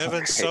Oh, Evan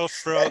great.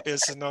 Sofro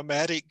is a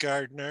nomadic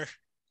gardener,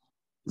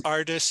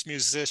 artist,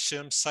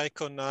 musician,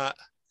 psychonaut,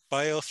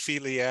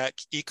 biophiliac,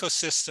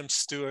 ecosystem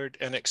steward,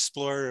 and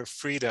explorer of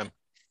freedom.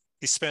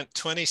 He spent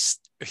 20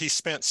 he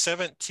spent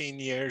 17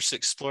 years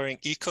exploring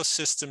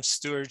ecosystem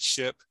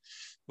stewardship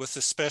with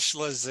a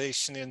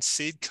specialization in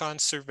seed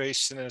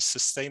conservation and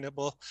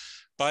sustainable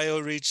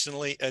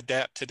bioregionally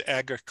adapted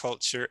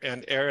agriculture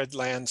and arid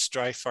lands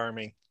dry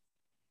farming.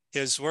 He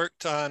has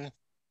worked on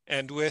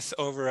and with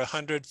over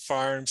 100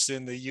 farms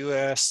in the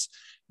US,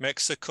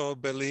 Mexico,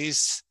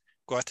 Belize,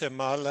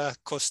 Guatemala,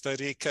 Costa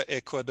Rica,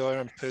 Ecuador,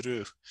 and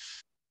Peru.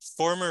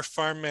 Former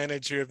farm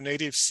manager of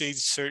Native Seed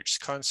Search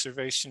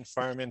Conservation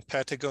Farm in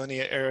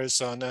Patagonia,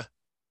 Arizona,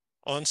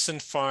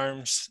 Onsen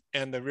Farms,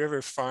 and the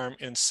River Farm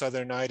in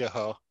southern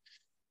Idaho.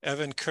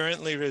 Evan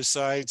currently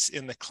resides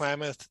in the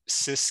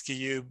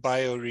Klamath-Siskiyou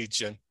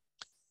bioregion.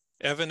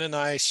 Evan and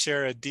I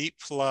share a deep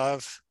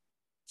love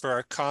for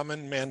our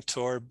common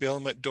mentor,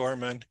 Bill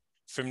McDorman,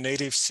 from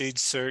Native Seed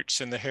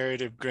Search and the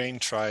Heritage Grain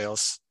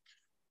Trials.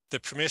 The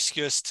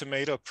Promiscuous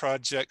Tomato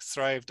Project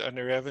thrived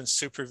under Evan's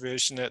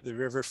supervision at the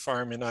River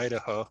Farm in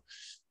Idaho.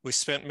 We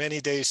spent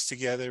many days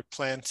together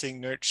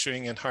planting,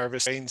 nurturing, and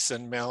harvesting grains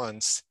and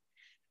melons.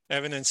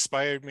 Evan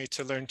inspired me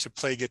to learn to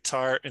play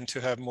guitar and to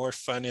have more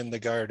fun in the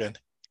garden,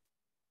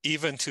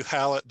 even to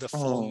howl at the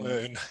full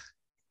moon.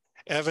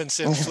 Evan's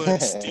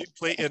influence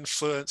deeply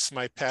influenced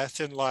my path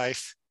in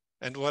life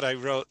and what I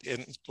wrote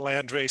in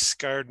Landrace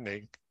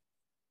Gardening.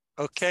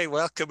 Okay,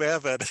 welcome,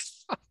 Evan.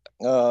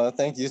 Oh,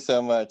 thank you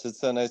so much.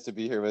 It's so nice to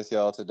be here with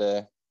y'all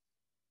today.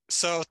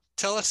 So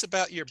tell us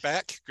about your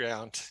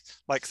background.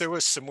 Like there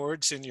was some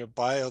words in your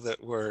bio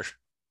that were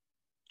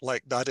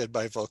like dotted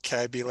by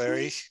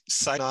vocabulary,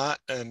 psychonaut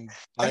and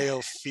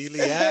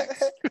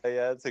biophiliac.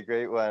 Yeah, it's a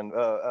great one.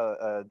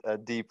 A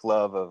deep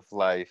love of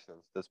life, of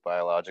this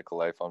biological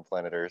life on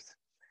planet Earth.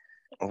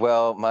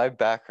 Well, my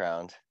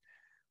background,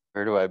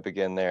 where do I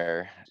begin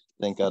there?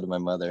 Thank God to my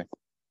mother.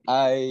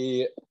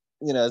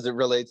 As it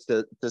relates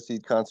to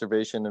seed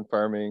conservation and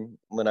farming,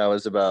 when I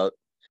was about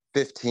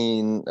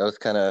 15, I was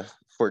kind of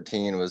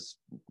 14, was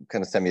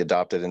kind of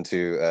semi-adopted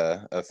into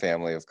a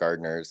family of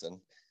gardeners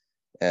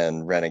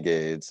and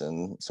renegades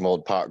and some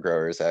old pot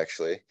growers,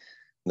 actually,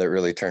 that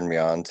really turned me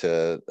on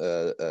to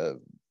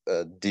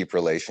a deep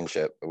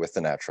relationship with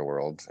the natural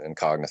world and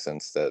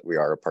cognizance that we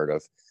are a part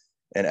of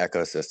an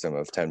ecosystem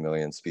of 10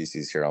 million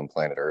species here on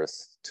planet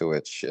Earth, to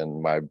which,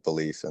 in my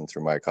belief and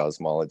through my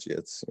cosmology,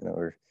 it's,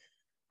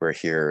 we're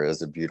here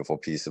as a beautiful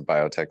piece of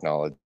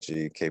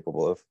biotechnology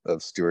capable of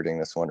stewarding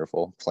this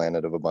wonderful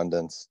planet of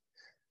abundance.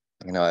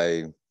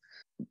 I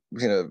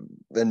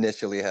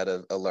initially had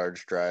a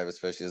large drive,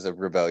 especially as a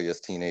rebellious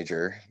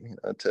teenager,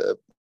 to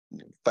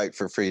fight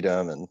for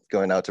freedom and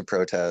going out to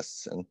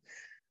protests. And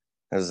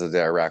as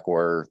the Iraq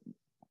War,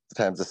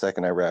 times the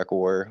second Iraq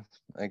War,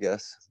 I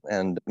guess,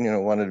 and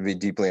wanted to be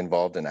deeply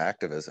involved in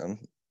activism.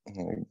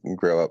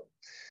 Grow up.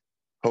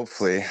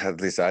 Hopefully,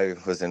 at least I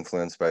was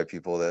influenced by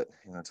people that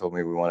told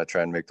me we want to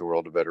try and make the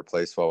world a better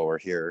place while we're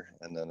here.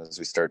 And then as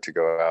we start to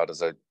go out,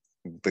 as I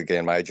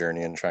began my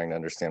journey and trying to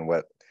understand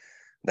what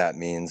that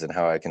means and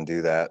how I can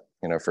do that,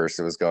 first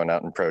it was going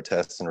out and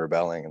protests and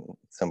rebelling, and at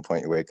some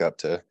point you wake up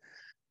to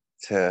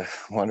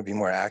want to be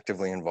more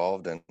actively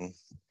involved in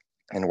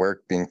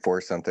work, being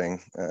for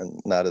something and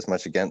not as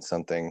much against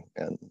something.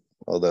 And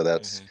although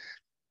that's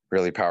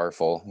really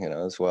powerful,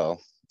 as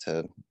well,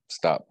 to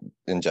stop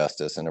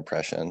injustice and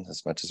oppression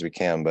as much as we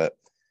can, but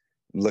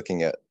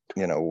looking at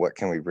what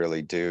can we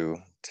really do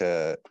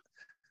to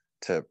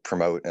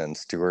promote and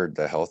steward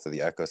the health of the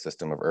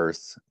ecosystem of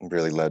Earth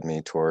really led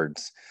me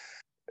towards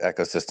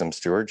ecosystem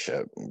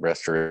stewardship,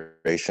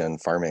 restoration,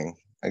 farming.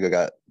 I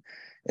got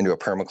into a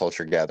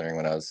permaculture gathering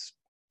when I was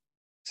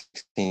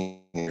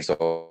 16 years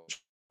old.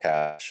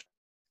 Cash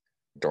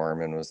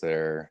Dorman was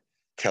there,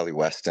 Kelly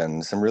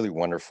Weston, some really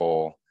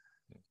wonderful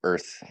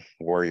earth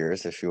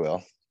warriors, if you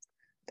will.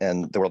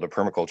 And the world of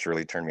permaculture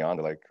really turned me on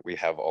to, we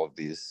have all of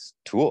these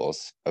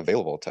tools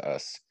available to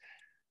us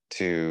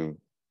to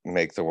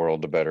make the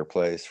world a better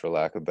place, for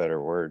lack of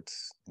better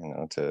words,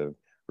 to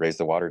raise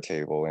the water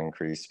table,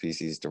 increase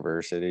species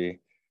diversity,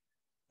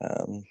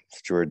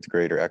 steward the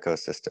greater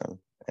ecosystem.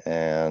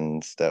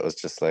 And that was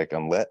just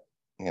I'm lit.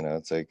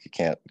 It's you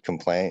can't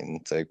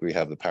complain. It's we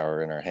have the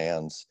power in our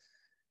hands,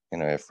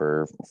 if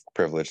we're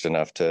privileged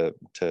enough to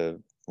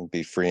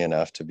be free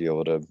enough to be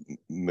able to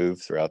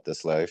move throughout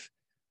this life,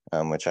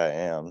 which I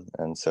am.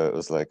 And so it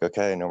was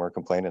okay, no more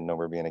complaining, no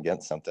more being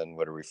against something.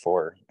 What are we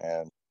for?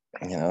 And,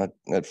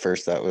 at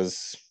first that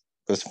was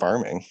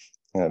farming.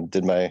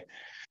 Did my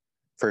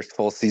first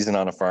full season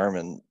on a farm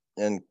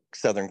in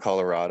southern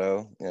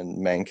Colorado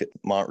in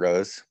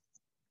Montrose,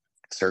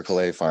 Circle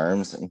A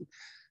Farms, and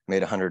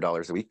made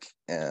 $100 a week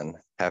and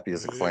happy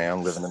as a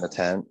clam, living in a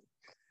tent.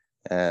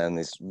 And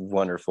these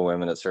wonderful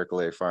women at Circle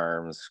A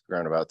Farms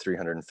grown about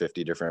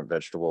 350 different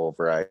vegetable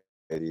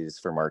varieties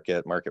for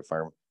market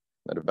farm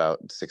at about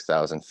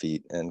 6,000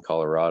 feet in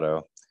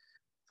Colorado.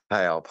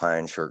 high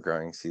alpine short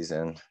growing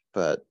season,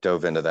 but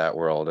dove into that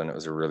world, and it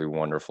was a really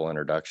wonderful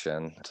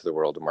introduction to the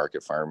world of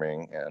market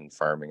farming and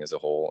farming as a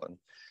whole.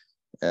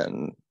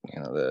 And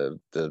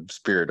the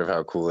spirit of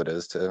how cool it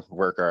is to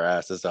work our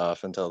asses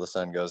off until the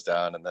sun goes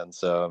down and then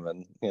some,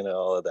 and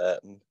all of that.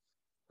 And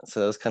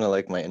so that was kind of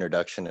like my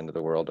introduction into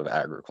the world of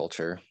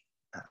agriculture,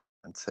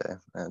 I'd say,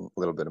 and a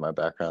little bit of my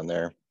background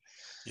there.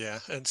 Yeah.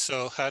 And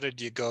so how did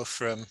you go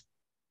from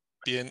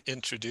being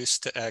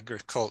introduced to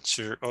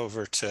agriculture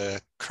over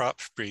to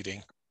crop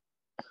breeding?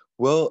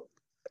 Well,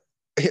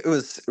 it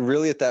was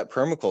really at that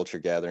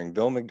permaculture gathering.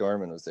 Bill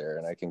McDorman was there,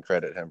 and I can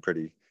credit him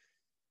pretty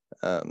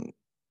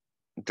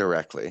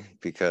directly,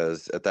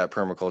 because at that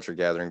permaculture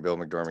gathering, Bill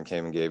McDorman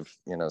came and gave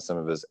some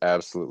of his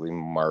absolutely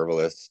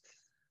marvelous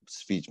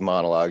speech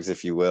monologues,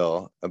 if you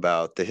will,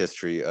 about the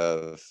history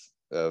of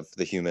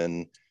the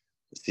human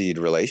seed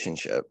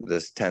relationship,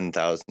 this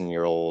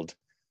 10,000-year-old,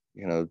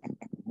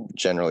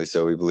 generally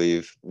so we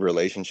believe,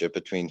 relationship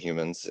between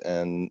humans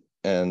and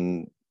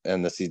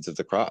the seeds of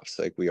the crops.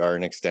 Like, we are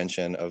an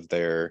extension of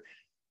their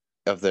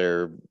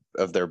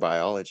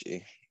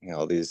biology.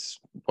 These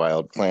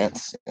wild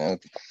plants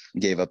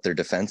gave up their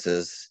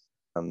defenses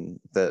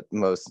that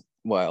most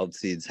wild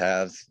seeds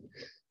have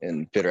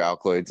in bitter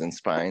alkaloids and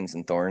spines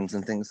and thorns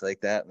and things like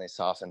that, and they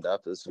softened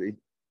up as we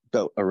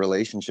built a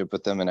relationship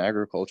with them in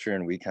agriculture,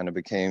 and we kind of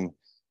became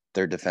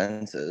their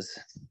defenses,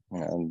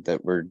 that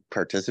we're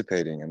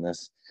participating in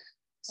this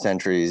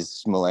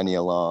centuries,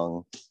 millennia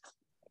long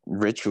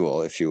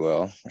ritual, if you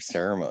will, or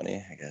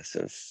ceremony, I guess,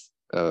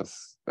 of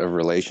a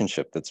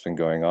relationship that's been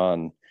going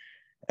on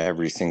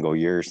every single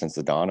year since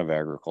the dawn of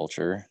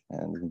agriculture,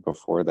 and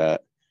before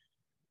that.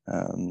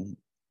 And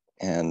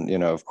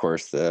of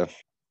course, the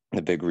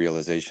big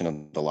realization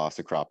of the loss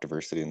of crop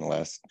diversity in the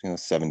last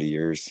 70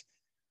 years,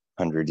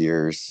 100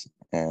 years,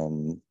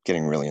 and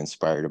getting really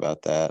inspired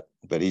about that.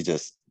 But he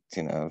just,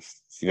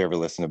 if you've ever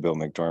listened to Bill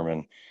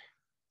McDorman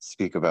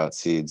speak about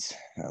seeds,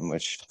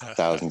 which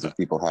thousands of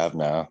people have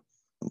now,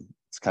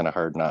 it's kind of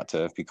hard not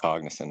to be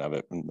cognizant of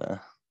it in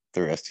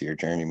the rest of your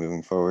journey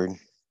moving forward.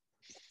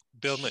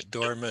 Bill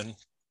McDorman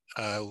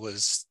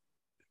was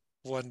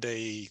one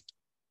day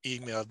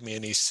emailed me,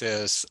 and he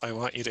says, I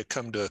want you to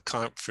come to a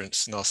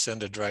conference and I'll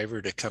send a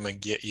driver to come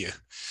and get you.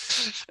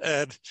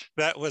 And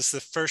that was the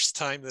first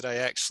time that I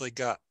actually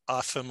got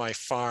off of my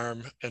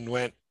farm and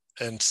went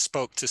and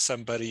spoke to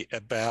somebody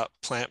about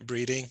plant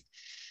breeding.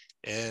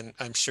 And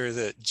I'm sure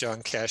that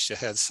John Cascia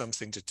had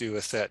something to do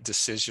with that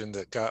decision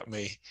that got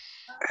me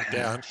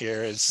down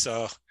here. And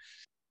so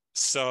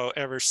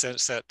ever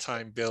since that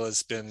time, Bill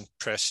has been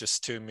precious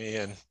to me.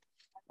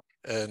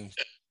 And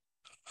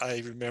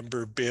I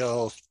remember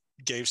Bill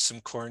gave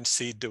some corn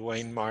seed to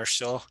Wayne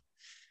Marshall,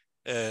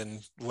 and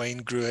Wayne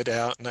grew it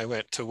out, and I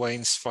went to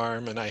Wayne's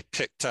farm and I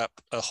picked up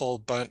a whole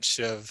bunch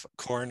of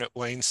corn at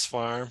Wayne's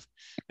farm.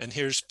 And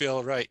here's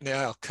Bill right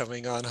now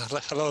coming on.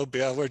 Hello,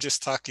 Bill. We're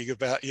just talking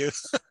about you.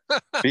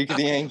 Speak of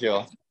the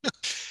angel.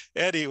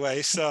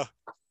 Anyway, so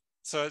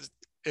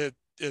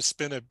it's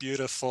been a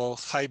beautiful,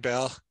 hi,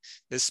 Bill.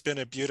 It's been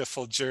a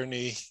beautiful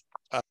journey.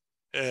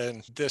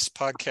 And this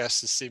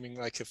podcast is seeming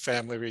like a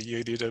family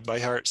reunion, and my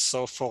heart's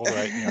so full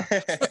right now.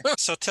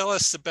 So tell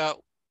us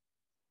about,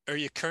 are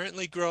you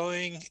currently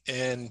growing,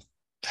 and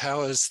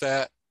how is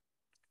that,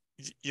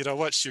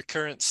 what's your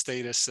current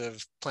status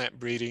of plant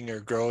breeding or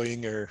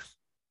growing? Or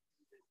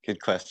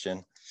Good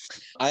question.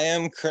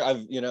 I've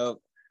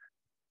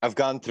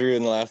gone through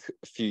in the last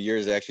few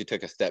years, I actually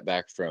took a step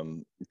back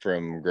from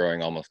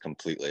growing almost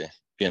completely,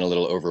 being a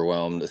little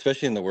overwhelmed,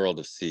 especially in the world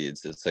of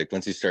seeds. It's like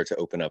once you start to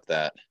open up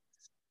that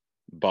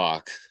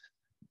box,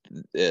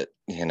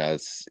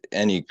 it's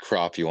any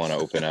crop you want to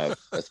open up,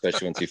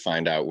 especially once you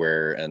find out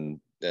where and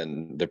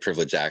the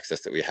privileged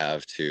access that we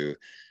have to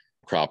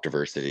crop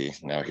diversity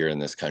now here in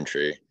this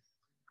country,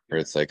 where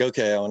it's like,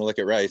 okay, I want to look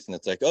at rice, and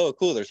it's like, oh,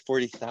 cool, there's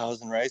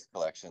 40,000 rice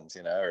collections,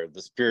 or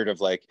the spirit of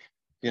like,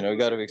 we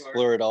got to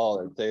explore it all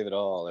or save it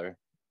all, or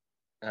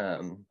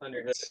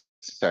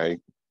sorry,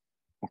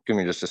 give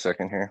me just a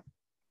second here.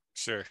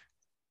 Sure.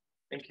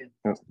 Thank you.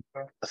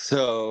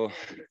 So,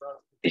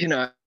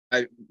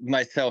 I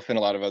myself and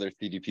a lot of other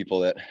seedy people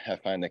that I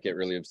find that get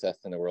really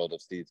obsessed in the world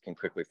of seeds can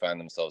quickly find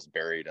themselves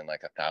buried in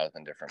like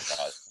 1,000 different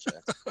projects,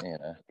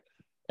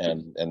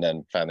 and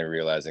then finally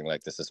realizing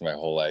like this is my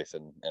whole life,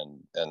 and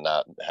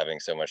not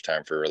having so much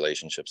time for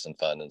relationships and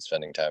fun and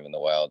spending time in the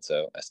wild.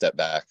 So I stepped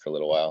back for a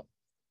little while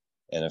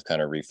and have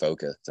kind of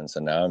refocused. And so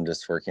now I'm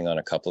just working on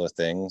a couple of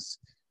things.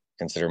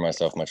 Consider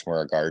myself much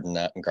more a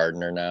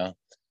gardener now.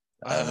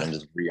 I'm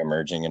just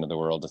re-emerging into the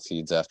world of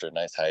seeds after a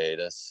nice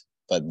hiatus.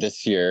 But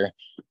this year,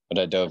 what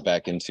I dove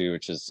back into,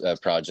 which is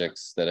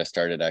projects that I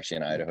started actually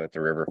in Idaho at the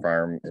River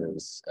Farm,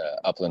 is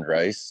upland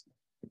rice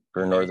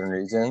for northern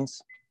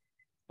regions,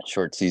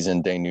 short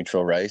season day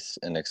neutral rice,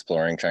 and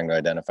trying to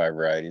identify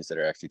varieties that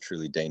are actually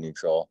truly day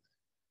neutral.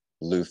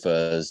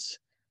 Loofahs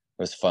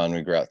was fun.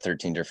 We grew out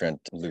 13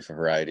 different loofah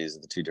varieties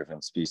of the 2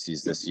 different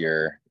species this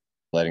year,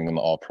 letting them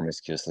all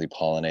promiscuously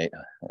pollinate,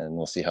 and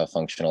we'll see how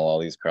functional all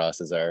these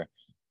crosses are.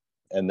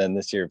 And then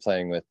this year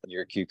playing with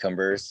your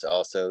cucumbers.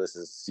 Also, this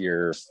is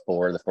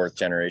the fourth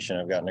generation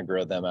I've gotten to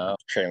grow them out,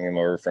 trailing them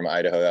over from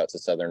Idaho out to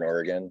Southern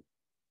Oregon.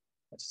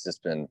 It's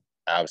just been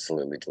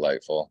absolutely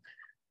delightful.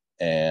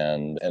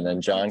 And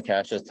then John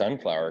Cash's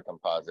sunflower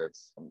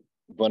composites.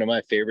 One of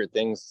my favorite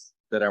things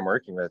that I'm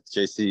working with,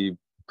 JC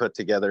put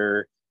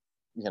together,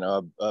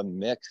 a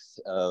mix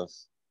of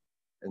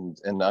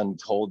an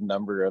untold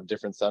number of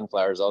different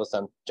sunflowers, all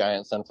the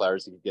giant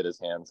sunflowers he could get his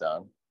hands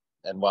on.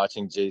 And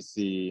watching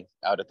JC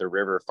out at the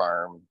river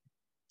farm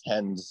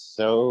tend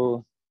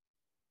so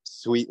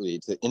sweetly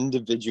to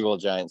individual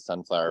giant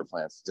sunflower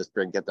plants, just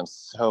get them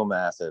so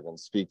massive and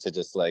speak to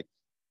just like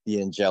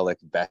the angelic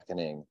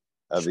beckoning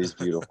of these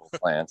beautiful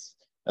plants.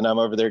 And I'm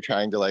over there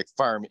trying to like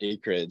farm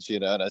acreage,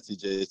 and I see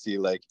JC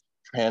like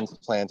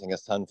transplanting a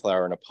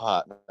sunflower in a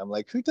pot. And I'm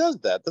like, who does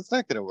that? That's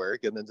not going to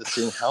work. And then just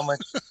seeing how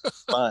much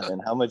fun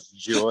and how much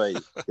joy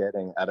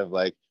getting out of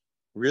like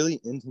really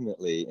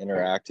intimately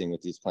interacting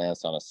with these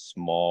plants on a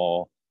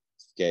small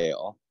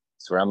scale.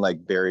 So where I'm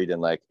like buried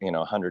in like,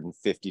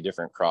 150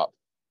 different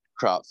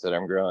crops that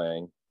I'm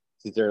growing.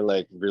 They're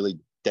like really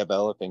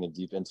developing a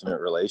deep, intimate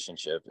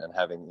relationship and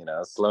having,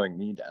 slowing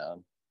me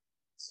down.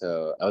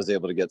 So I was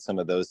able to get some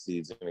of those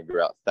seeds, and we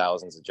grew out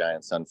thousands of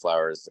giant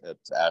sunflowers at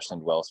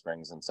Ashland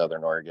Wellsprings in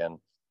Southern Oregon,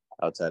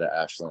 outside of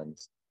Ashland,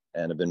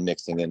 and I've been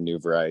mixing in new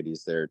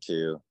varieties there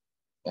too.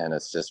 And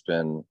it's just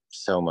been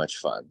so much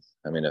fun.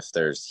 I mean, if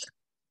there's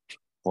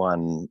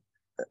one,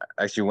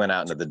 I actually went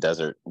out into the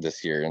desert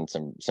this year in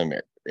some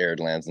arid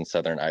lands in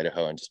Southern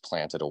Idaho and just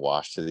planted a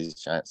wash to these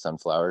giant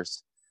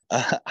sunflowers.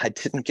 I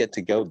didn't get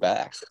to go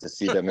back to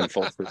see them in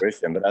full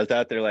fruition, but I was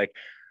out there like,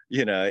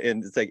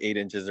 and it's like 8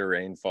 inches of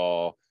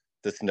rainfall.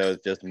 The snow's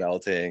just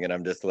melting, and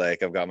I'm just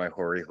like, I've got my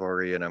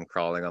hori, and I'm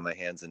crawling on my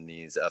hands and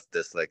knees up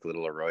this like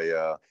little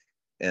arroyo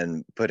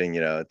and putting,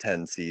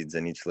 10 seeds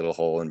in each little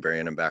hole and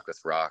burying them back with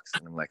rocks.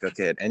 And I'm like,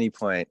 okay, at any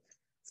point,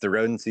 if the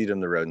rodents eat them,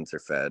 the rodents are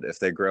fed. If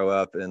they grow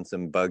up and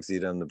some bugs eat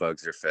them, the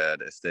bugs are fed.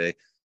 If they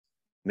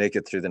make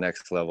it through the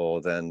next level,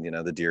 then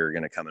the deer are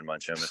going to come and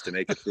munch them. If they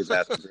make it through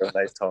that, they'll grow a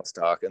nice tall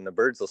stalk, and the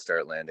birds will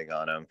start landing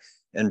on them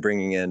and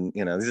bringing in,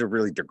 these are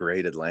really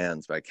degraded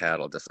lands by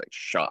cattle, just like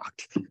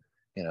shocked,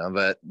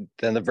 but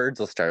then the birds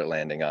will start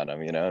landing on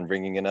them, and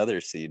bringing in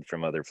other seed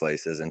from other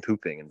places and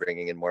pooping and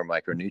bringing in more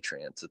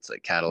micronutrients. It's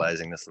like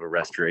catalyzing this little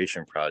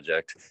restoration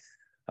project.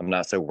 I'm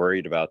not so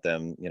worried about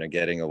them,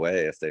 getting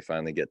away if they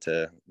finally get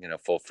to,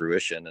 full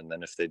fruition. And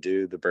then if they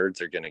do, the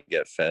birds are going to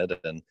get fed.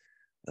 And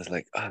I was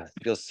like, it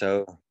feels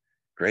so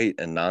great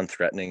and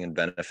non-threatening and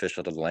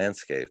beneficial to the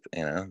landscape,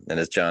 And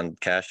as John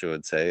Cash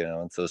would say,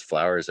 once those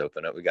flowers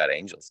open up, we got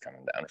angels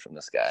coming down from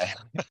the sky.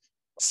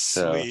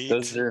 So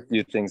those are a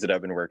few things that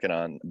I've been working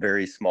on,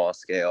 very small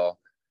scale.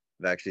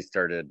 I've actually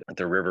started at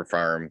the river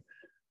farm.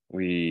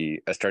 I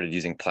started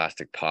using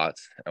plastic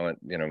pots. I went,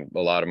 a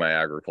lot of my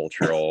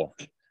agricultural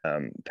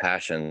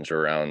passions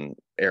around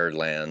arid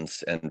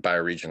lands and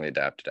bioregionally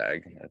adapted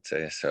ag, I'd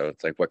say. So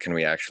it's like, what can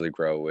we actually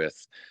grow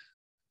with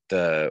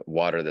the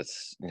water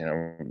that's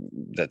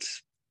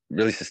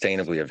really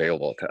sustainably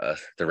available to us,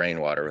 the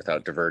rainwater,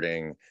 without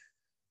diverting,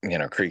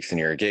 creeks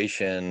and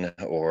irrigation,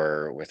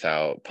 or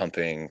without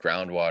pumping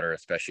groundwater,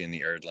 especially in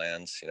the arid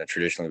lands.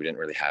 Traditionally we didn't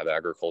really have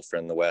agriculture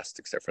in the West,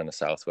 except for in the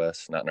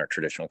Southwest, not in our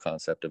traditional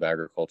concept of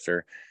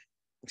agriculture.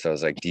 So I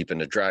was like deep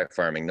into dry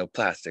farming, no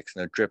plastics,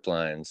 no drip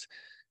lines.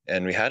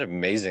 And we had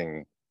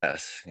amazing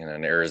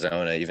in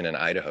Arizona, even in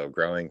Idaho,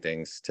 growing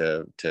things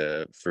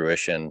to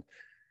fruition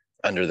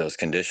under those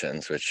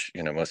conditions, which,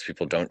 most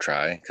people don't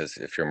try, because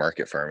if you're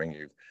market farming,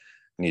 you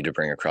need to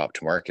bring a crop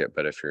to market.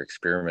 But if you're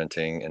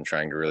experimenting and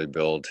trying to really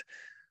build,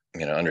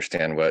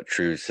 understand what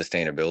true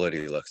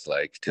sustainability looks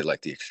like to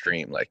like the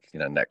extreme, like,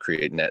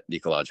 net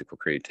ecological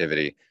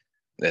creativity,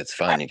 it's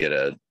fun. You get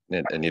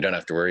and you don't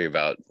have to worry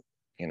about,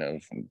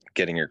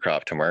 getting your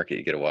crop to market.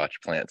 You get to watch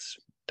plants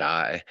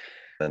die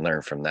and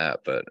learn from that,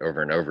 but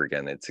over and over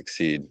again, they'd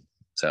succeed.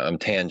 So I'm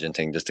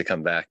tangenting just to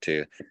come back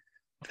to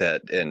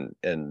that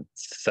in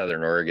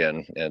Southern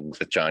Oregon, and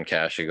with John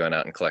Cash going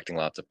out and collecting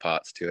lots of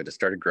pots too. I just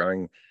started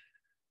growing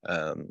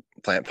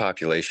plant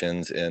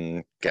populations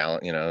in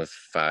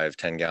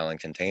 5-10 gallon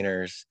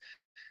containers,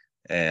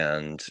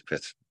 and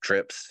with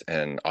drips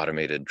and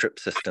automated drip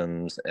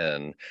systems.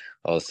 And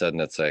all of a sudden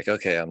it's like,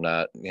 okay, I'm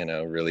not,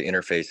 really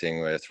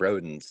interfacing with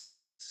rodents,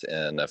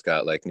 and I've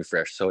got like new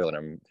fresh soil,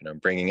 and I'm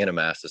bringing in a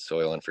mass of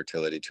soil and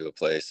fertility to a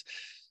place.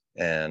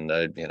 And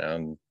I,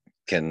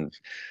 can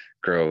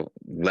grow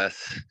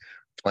less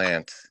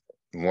plants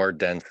more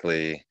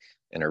densely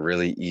in a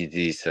really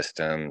easy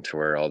system, to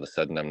where all of a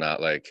sudden I'm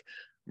not like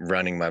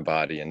running my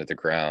body into the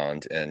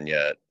ground, and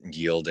yet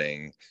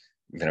yielding,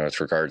 with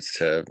regards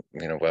to,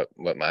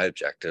 what my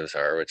objectives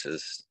are, which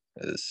is,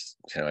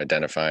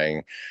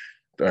 identifying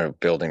or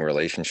building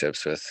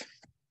relationships with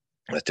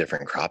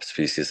different crop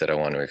species that I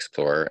want to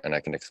explore. And I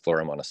can explore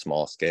them on a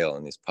small scale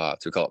in these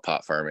pots. We call it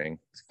pot farming.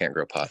 You can't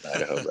grow pot in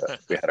Idaho, but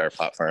we had our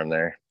pot farm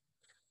there.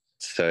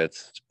 So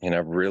it's,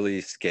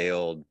 really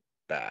scaled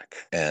back.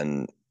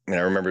 And And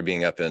I remember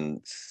being up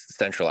in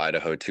central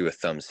Idaho too with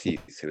Thumbs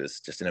Heath, who is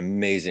just an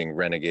amazing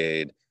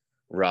renegade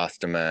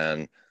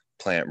Rastaman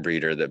plant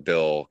breeder that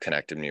Bill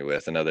connected me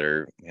with,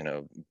 another,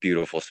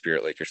 beautiful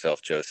spirit like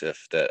yourself,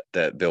 Joseph,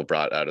 that Bill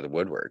brought out of the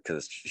woodwork,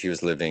 because she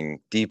was living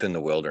deep in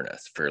the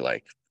wilderness for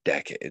like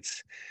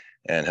decades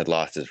and had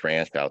lost his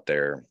ranch out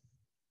there,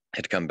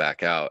 had come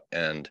back out.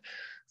 And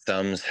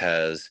Thumbs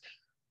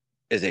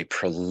is a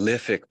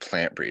prolific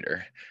plant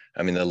breeder.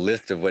 I mean, the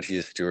list of what he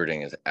is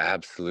stewarding is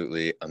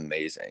absolutely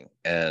amazing.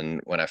 And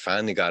when I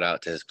finally got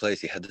out to his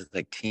place, he had this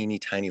like teeny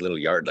tiny little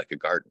yard, like a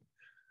garden.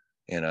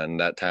 And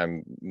that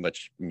time,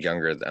 much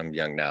younger, I'm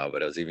young now,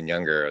 but I was even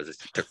younger. I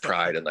just took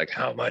pride in like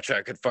how much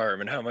I could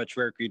farm and how much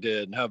work we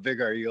did and how big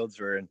our yields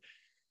were.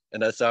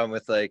 And I saw him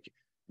with like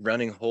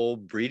running whole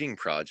breeding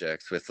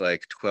projects with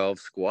like 12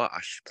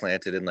 squash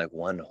planted in like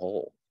one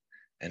hole.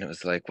 And it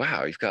was like,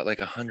 wow, you've got like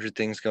 100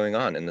 things going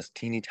on in this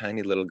teeny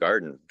tiny little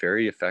garden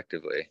very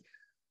effectively.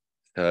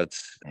 So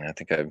I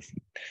think I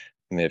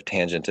may have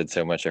tangented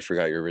so much I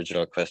forgot your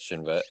original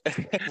question, but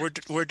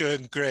we're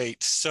doing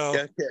great.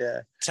 So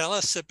yeah. Tell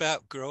us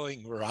about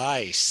growing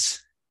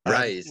rice.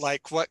 Rice.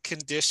 Like what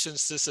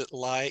conditions does it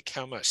like?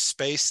 How much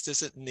space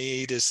does it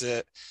need? Is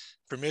it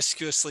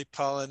promiscuously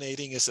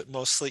pollinating? Is it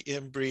mostly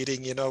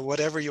inbreeding?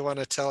 Whatever you want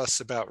to tell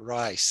us about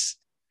rice.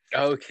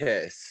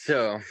 Okay,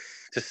 so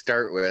to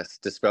start with,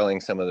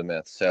 dispelling some of the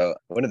myths. So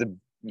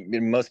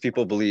most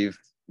people believe,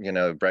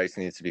 rice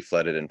needs to be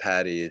flooded in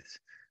paddies.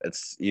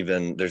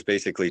 There's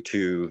basically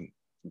two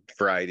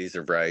varieties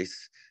of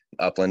rice,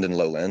 upland and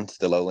lowland.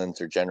 The lowlands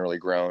are generally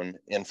grown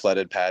in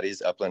flooded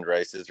paddies. Upland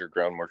rices are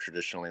grown more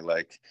traditionally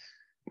like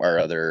our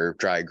other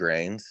dry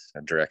grains,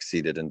 direct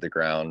seeded into the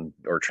ground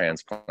or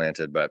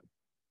transplanted, but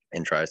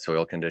in dry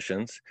soil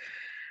conditions.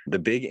 The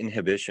big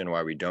inhibition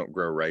why we don't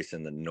grow rice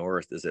in the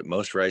north is that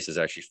most rice is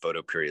actually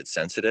photoperiod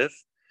sensitive.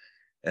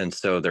 And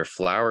so their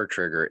flower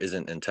trigger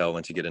isn't until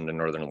once you get into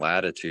northern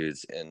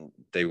latitudes, and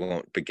they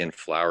won't begin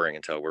flowering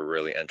until we're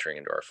really entering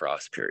into our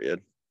frost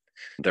period.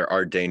 There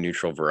are day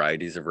neutral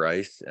varieties of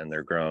rice, and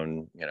they're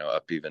grown,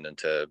 up even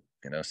into,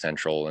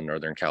 central and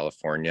northern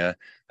California.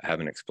 I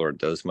haven't explored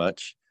those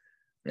much.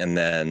 And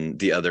then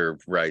the other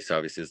rice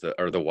obviously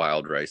are the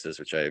wild rices,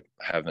 which I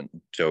haven't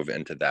dove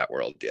into that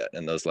world yet.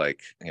 And those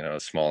like, a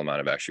small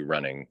amount of actually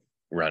running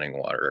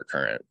water or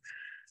current.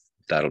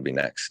 That'll be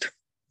next.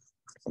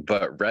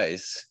 But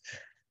rice,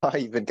 I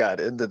even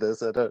got into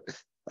this.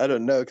 I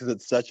don't know, because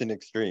it's such an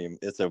extreme.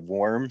 It's a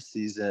warm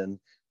season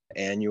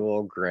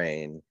annual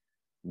grain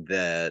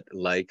that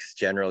likes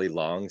generally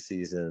long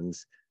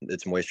seasons.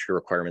 Its moisture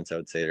requirements, I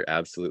would say, are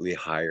absolutely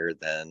higher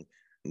than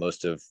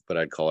most of what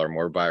I'd call our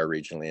more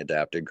bioregionally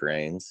adapted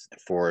grains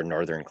for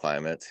northern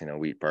climates,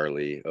 wheat,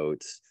 barley,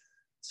 oats.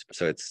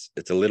 So it's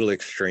a little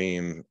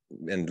extreme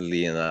in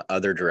the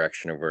other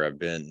direction of where I've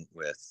been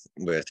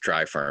with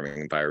dry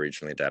farming and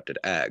bioregionally adapted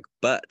ag.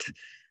 But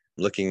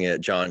looking at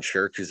John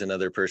Shirk, who's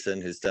another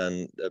person who's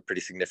done a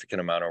pretty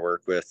significant amount of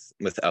work with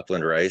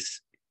upland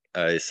rice,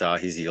 I saw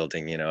he's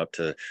yielding, up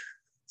to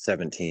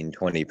 17,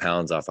 20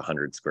 pounds off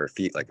 100 square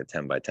feet, like a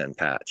 10 by 10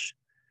 patch.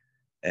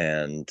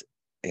 And,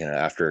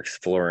 after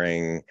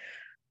exploring,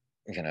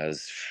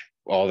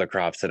 all the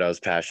crops that I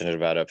was passionate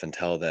about up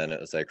until then, it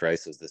was like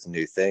rice was this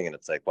new thing. And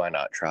it's like, why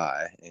not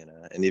try?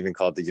 And even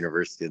called the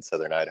University in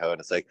Southern Idaho.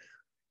 And it's like,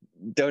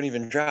 don't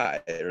even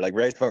try it. Or like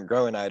rice won't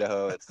grow in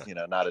Idaho. It's,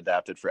 not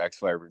adapted for X,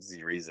 Y, or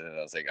Z reason. And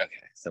I was like,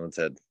 okay, someone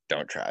said,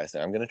 don't try.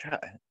 So I'm going to try.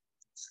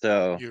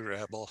 So you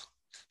rebel.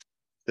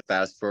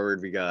 Fast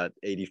forward, we got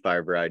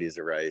 85 varieties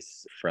of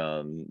rice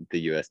from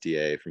the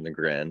USDA, from the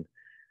GRIN,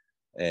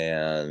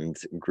 and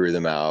grew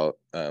them out,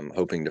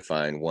 hoping to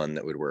find one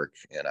that would work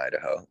in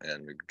Idaho.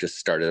 And we just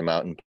started them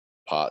out in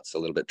pots, a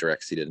little bit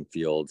direct seeded in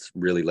fields,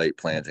 really late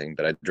planting,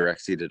 but I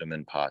direct seeded them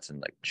in pots in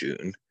like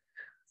June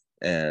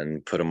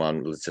and put them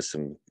on with just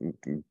some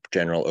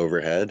general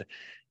overhead.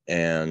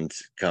 And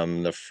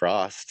come the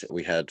frost,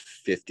 we had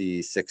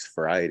 56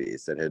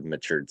 varieties that had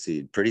matured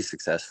seed pretty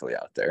successfully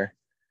out there.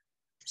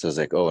 So I was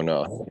like, oh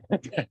no,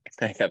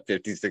 I got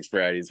 56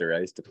 varieties of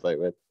rice to play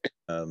with.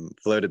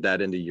 Floated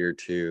that into year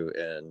 2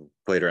 and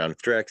played around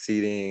with direct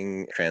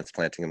seeding,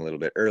 transplanting them a little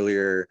bit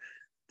earlier.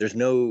 There's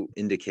no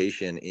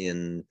indication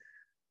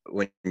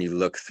when you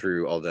look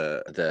through all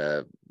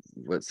the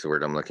what's the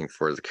word I'm looking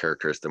for, the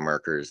characters, the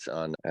markers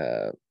on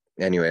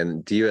anyway,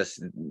 in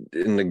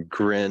the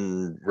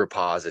GRIN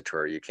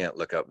repository, you can't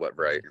look up what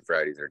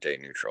varieties are day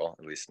neutral,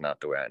 at least not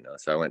the way I know.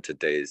 So I went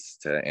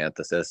to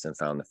Anthesis and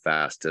found the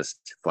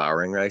fastest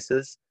flowering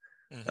rices.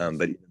 Mm-hmm.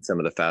 But even some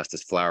of the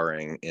fastest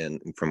flowering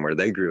from where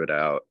they grew it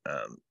out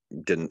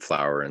didn't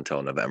flower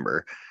until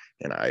November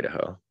in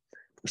Idaho.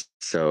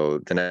 So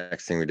the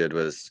next thing we did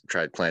was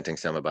tried planting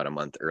some about a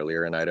month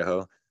earlier in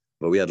Idaho,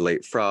 but we had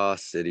late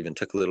frost. It even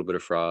took a little bit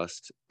of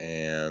frost,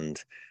 and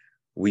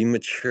I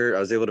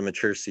was able to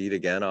mature seed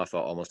again off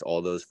of almost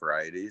all those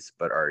varieties,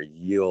 but our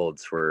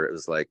yields it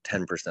was like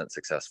 10%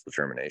 successful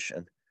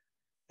germination.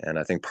 And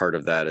I think part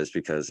of that is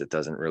because it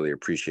doesn't really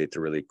appreciate the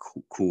really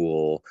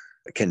cool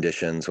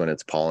conditions when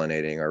it's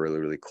pollinating are really,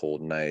 really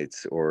cold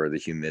nights, or the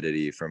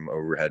humidity from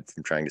overhead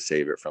from trying to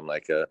save it from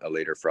like a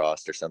later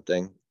frost or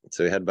something.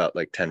 So we had about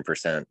like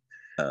 10%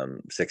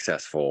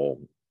 successful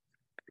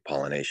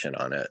pollination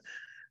on it,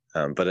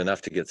 but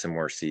enough to get some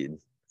more seed.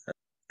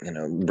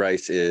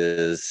 Rice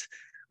is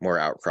more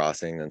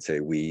outcrossing than say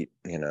wheat.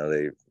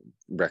 They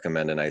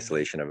recommend an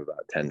isolation of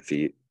about 10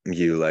 feet.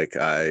 You like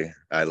I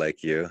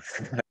like you,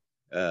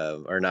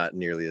 are not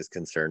nearly as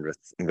concerned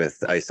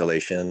with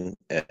isolation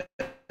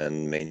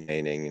and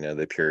maintaining,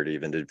 the purity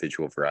of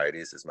individual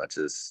varieties as much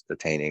as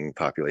attaining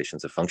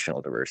populations of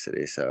functional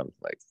diversity. So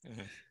like,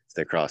 if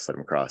they cross, let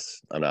them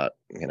cross. I'm not,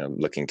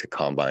 looking to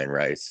combine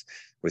rice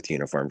with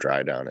uniform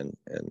dry down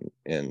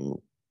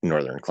in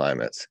northern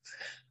climates.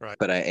 Right.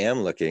 But I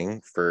am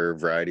looking for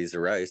varieties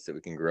of rice that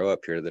we can grow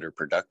up here that are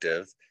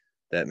productive,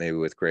 that maybe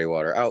with gray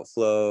water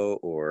outflow,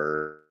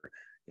 or,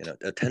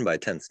 a 10 by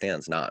 10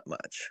 stands not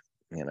much.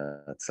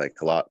 It's like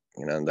a lot,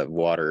 the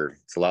water,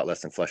 it's a lot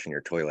less than flushing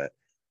your toilet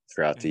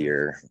throughout the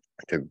year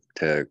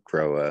to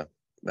grow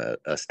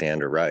a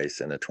stand of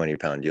rice, and a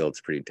 20-pound yield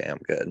is pretty damn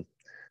good.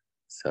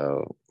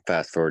 So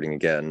fast forwarding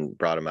again,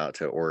 brought them out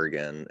to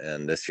Oregon,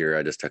 and this year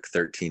I just took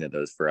 13 of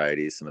those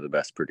varieties, some of the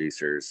best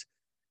producers,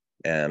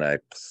 and I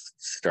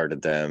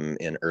started them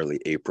in early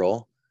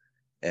April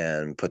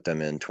and put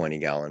them in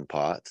 20-gallon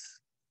pots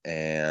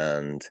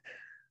and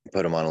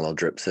put them on a little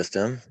drip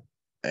system.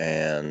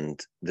 And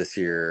this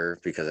year,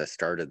 because I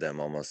started them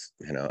almost,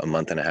 a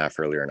month and a half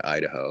earlier in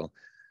Idaho,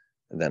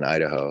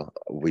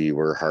 we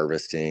were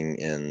harvesting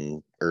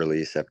in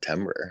early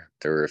September.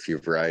 There were a few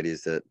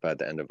varieties that by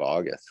the end of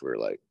August were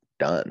like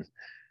done.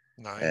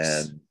 Nice.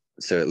 And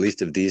so at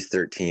least of these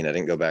 13, I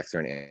didn't go back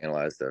through and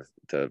analyze the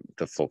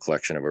full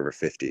collection of over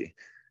 50,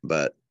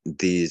 but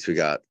these we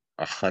got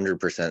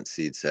 100%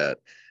 seed set,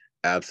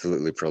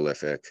 absolutely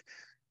prolific.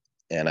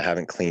 And I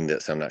haven't cleaned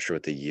it, so I'm not sure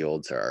what the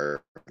yields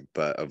are,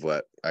 but of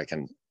what I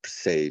can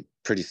say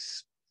pretty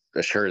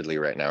assuredly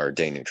right now are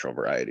day neutral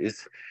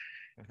varieties.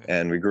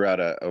 And we grew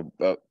out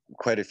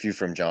quite a few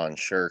from John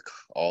Shirk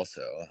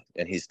also,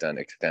 and he's done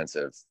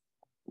extensive,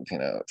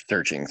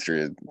 searching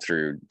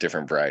through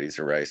different varieties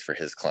of rice for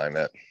his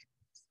climate.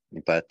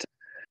 But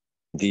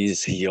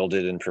these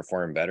yielded and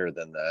performed better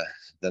than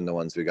the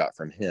ones we got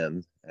from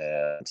him.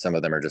 And some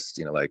of them are just,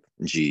 like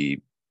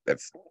GF3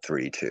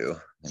 too.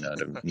 I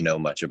don't know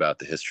much about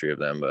the history of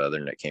them, but other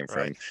than it came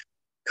from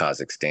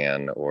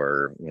Kazakhstan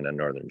or,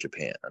 northern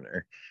Japan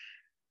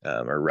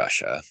or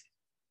Russia.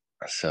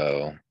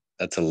 So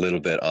that's a little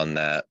bit on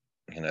that.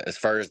 As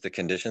far as the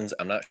conditions,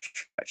 I'm not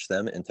stretch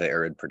them into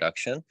arid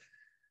production.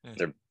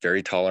 They're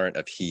very tolerant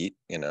of heat,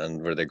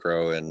 and where they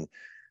grow in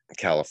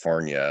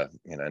California,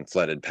 in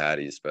flooded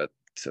paddies, but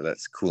so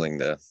that's cooling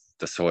the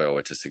soil,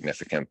 which is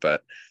significant.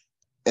 But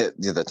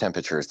the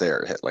temperatures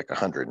there hit like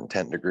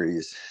 110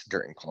 degrees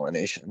during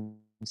pollination.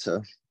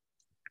 So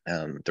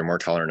they're more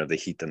tolerant of the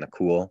heat than the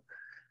cool.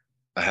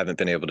 I haven't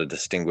been able to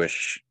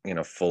distinguish,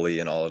 fully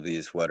in all of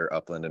these what are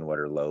upland and what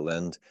are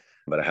lowland,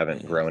 but I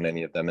haven't grown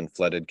any of them in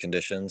flooded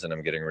conditions, and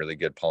I'm getting really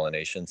good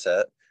pollination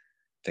set.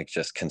 I think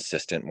just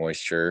consistent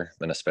moisture,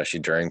 and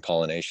especially during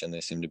pollination, they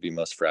seem to be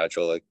most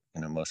fragile, like,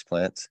 most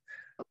plants.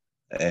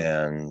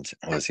 And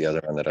what was the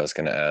other one that I was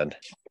going to add?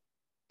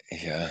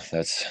 Yeah,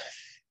 that's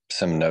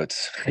some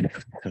notes,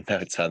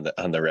 notes on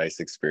the rice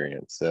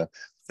experience. So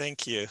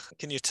thank you.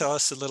 Can you tell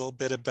us a little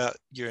bit about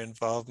your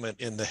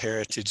involvement in the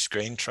Heritage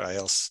Grain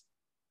Trials?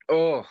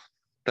 Oh,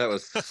 that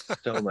was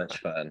so much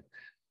fun.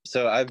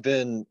 So I've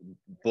been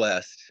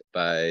blessed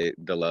by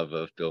the love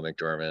of Bill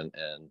McDormand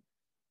and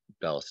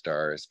Bell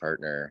Star's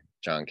partner,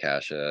 John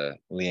Cascia,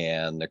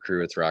 Leanne, the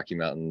crew with Rocky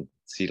Mountain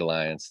Seed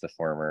Alliance, the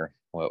former,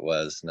 what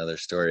was another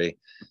story.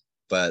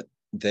 But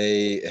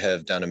they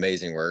have done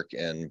amazing work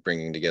in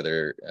bringing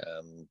together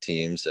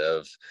teams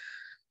of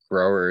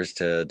growers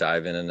to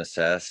dive in and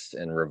assess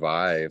and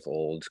revive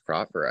old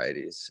crop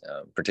varieties,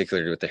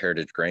 particularly with the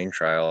Heritage Grain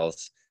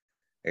Trials.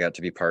 I got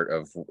to be part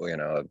of,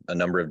 a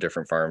number of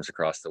different farms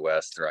across the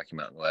West, the Rocky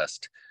Mountain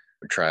West,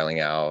 trialing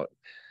out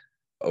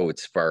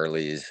oats,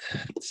 barleys,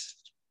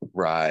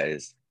 rye.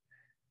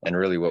 And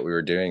really what we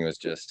were doing was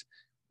just,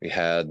 we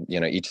had,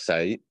 each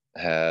site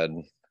had,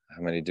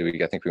 how many do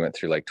we, I think we went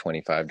through like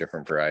 25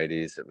 different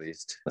varieties at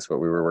least. That's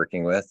what we were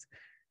working with.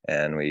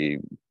 And we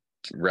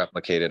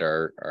replicated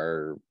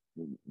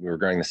we were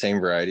growing the same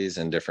varieties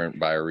in different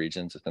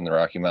bioregions within the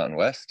Rocky Mountain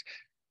West,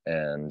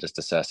 and just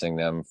assessing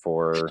them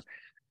for,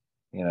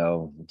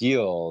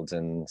 yields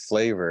and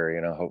flavor,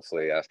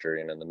 hopefully after,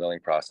 the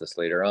milling process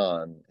later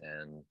on.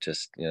 And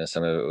just,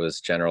 some of it was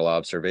general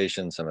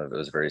observation, some of it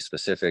was very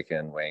specific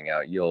and weighing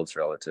out yields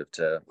relative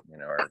to,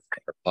 our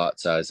plot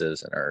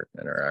sizes and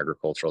our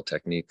agricultural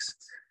techniques.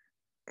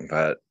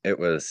 But it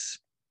was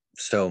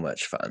so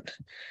much fun.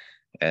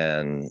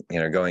 And,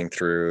 going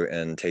through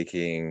and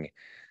taking,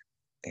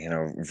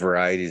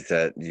 varieties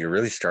that you're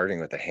really starting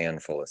with a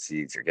handful of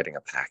seeds, you're getting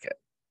a packet,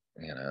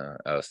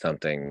 of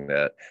something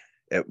that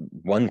at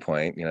one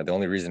point, the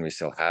only reason we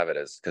still have it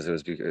is because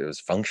it was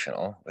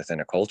functional within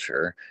a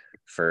culture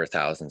for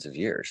thousands of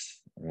years.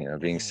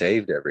 being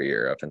saved every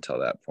year up until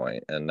that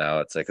point. And now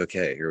it's like,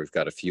 okay, here we've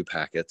got a few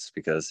packets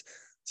because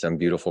some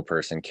beautiful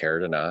person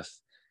cared enough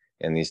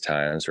in these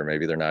times, or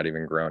maybe they're not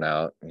even grown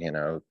out,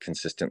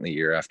 consistently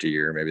year after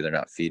year. Maybe they're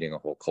not feeding a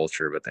whole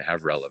culture, but they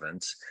have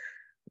relevance,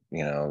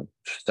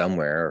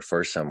 somewhere or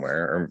for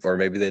somewhere, or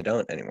maybe they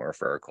don't anymore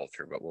for our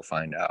culture, but we'll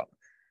find out.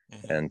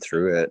 And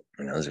through it,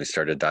 as we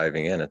started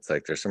diving in, it's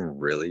like there's some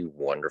really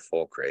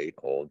wonderful, great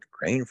old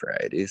grain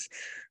varieties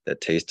that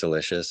taste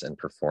delicious and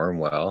perform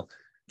well.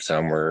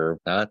 Some were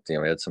not,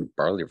 we had some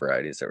barley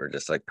varieties that were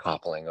just like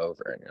toppling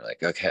over, and you're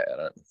like, okay,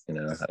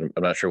 I'm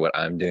not sure what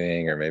I'm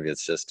doing, or maybe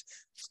it's just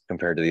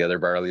compared to the other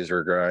barleys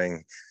we're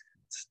growing,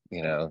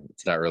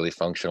 it's not really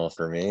functional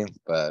for me.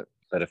 But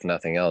if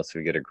nothing else,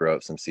 we get to grow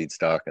up some seed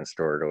stock and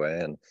store it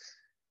away,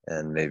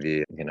 and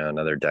maybe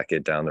another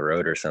decade down the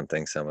road or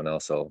something, someone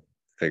else will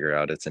figure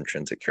out its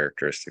intrinsic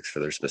characteristics for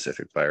their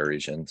specific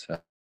bioregion. So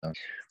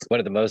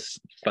one of the most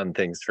fun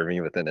things for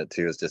me within it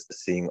too is just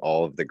seeing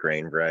all of the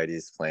grain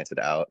varieties planted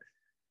out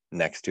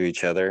next to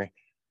each other,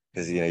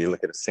 because you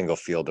look at a single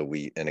field of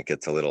wheat and it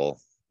gets a little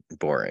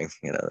boring.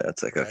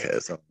 That's like, okay,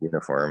 it's not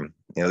uniform.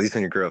 At least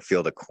when you grow a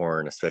field of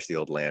corn, especially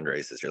old land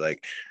races, you're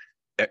like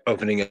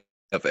opening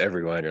up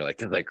everyone. You're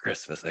like, it's like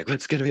Christmas, like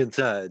what's gonna be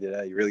inside.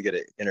 You really get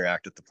to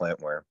interact with the plant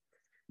more.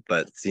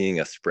 But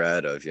seeing a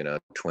spread of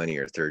 20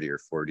 or 30 or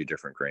 40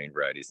 different grain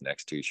varieties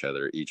next to each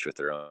other, each with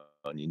their own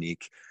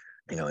unique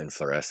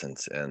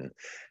inflorescence, and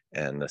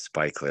the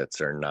spikelets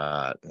are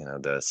not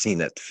the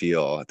CNET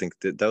feel. I think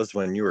that was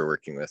one you were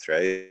working with,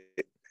 right?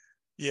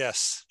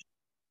 Yes.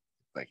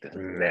 Like this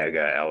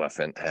mega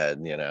elephant head,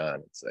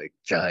 and it's like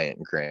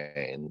giant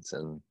grains.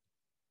 And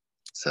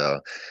so,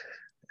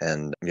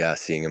 and yeah,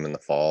 seeing them in the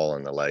fall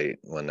and the light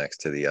one next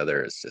to the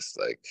other is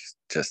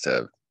just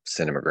a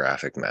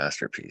cinematographic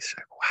masterpiece.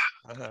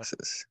 Like, wow, this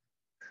is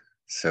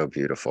so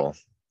beautiful.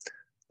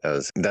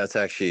 That's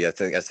actually, I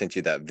think I sent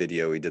you that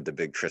video. We did the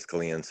big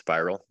Triskelion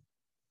spiral.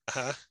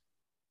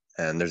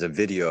 And there's a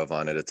video of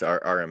on it. It's our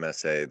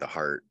RMSA, the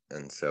heart.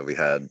 And so we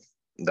had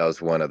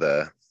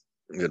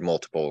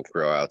multiple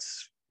grow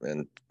outs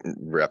and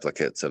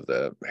replicates of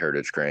the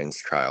heritage grains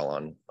trial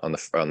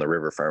on the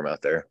river farm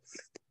out there.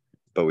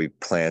 But we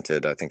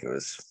planted, I think it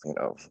was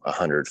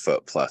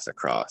 100-foot plus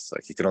across.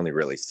 Like you could only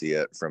really see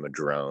it from a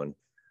drone,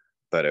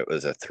 but it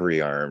was a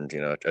 3-armed,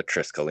 a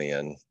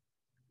Triskelion,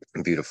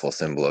 beautiful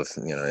symbol of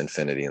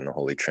infinity and the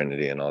Holy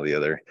Trinity and all the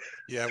other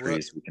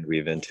trees we can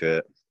weave into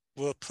it.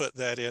 We'll put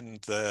that in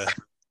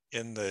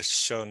the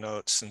show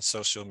notes and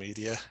social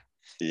media.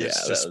 Yeah,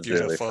 it's just that was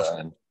beautiful. Really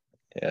fun.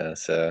 Yeah,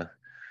 so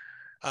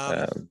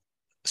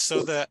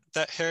so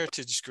that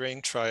heritage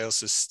grain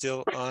trials is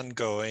still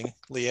ongoing.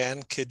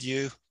 Leanne, could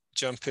you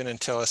jump in and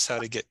tell us how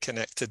to get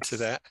connected to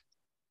that?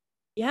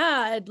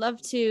 Yeah, I'd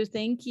love to.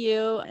 Thank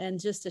you. And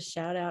just a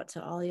shout out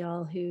to all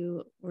y'all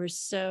who were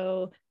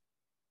so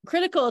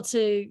critical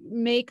to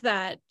make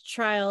that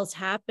trials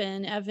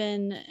happen.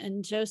 Evan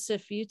and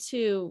Joseph, you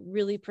two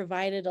really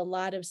provided a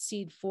lot of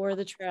seed for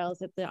the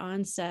trials at the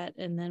onset.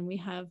 And then we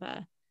have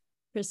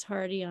Chris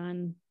Hardy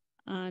on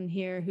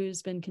here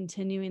who's been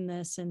continuing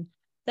this. And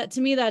that,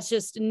 to me, that's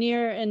just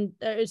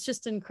it's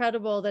just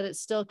incredible that it's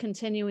still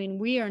continuing.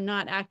 We are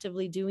not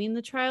actively doing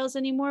the trials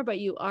anymore, but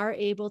you are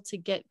able to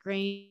get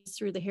grains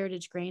through the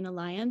Heritage Grain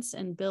Alliance.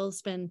 And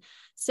Bill's been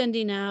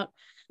sending out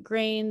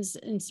grains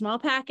in small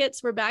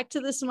packets. We're back to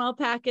the small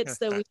packets,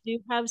 though we do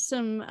have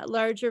some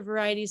larger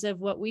varieties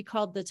of what we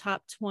called the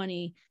top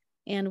 20.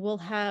 And we'll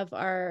have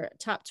our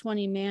top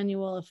 20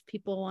 manual if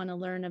people want to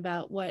learn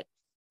about what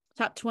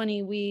top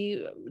 20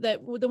 the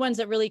ones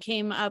that really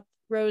came up,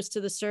 rose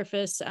to the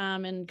surface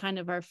in kind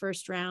of our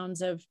first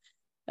rounds of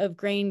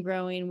grain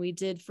growing. We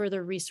did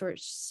further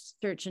research,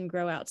 search and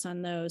grow outs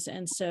on those.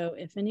 And so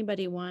if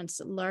anybody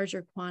wants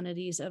larger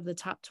quantities of the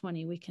top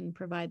 20, we can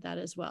provide that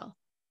as well.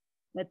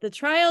 But the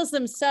trials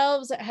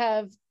themselves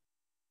have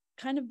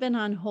kind of been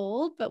on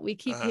hold, but we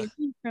keep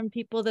hearing from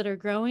people that are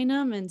growing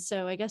them. And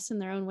so I guess in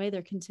their own way,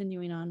 they're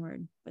continuing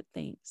onward, but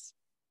thanks.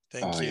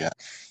 Thank you.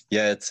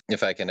 Yeah. It's,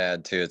 if I can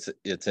add to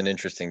it's an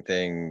interesting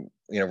thing,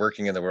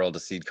 working in the world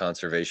of seed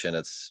conservation.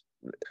 It's,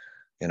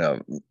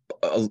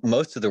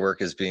 most of the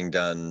work is being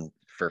done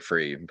for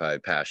free by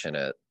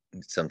passionate,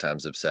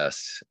 sometimes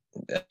obsessed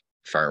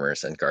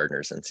farmers and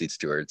gardeners and seed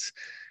stewards.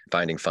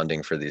 Finding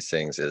funding for these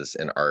things is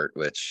an art,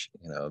 which,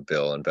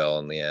 Bill and Belle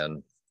and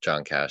Leanne,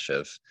 John Cash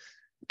have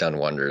done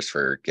wonders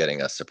for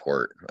getting us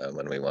support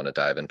when we want to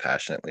dive in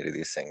passionately to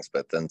these things.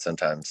 But then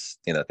sometimes,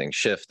 things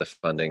shift, the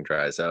funding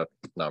dries up,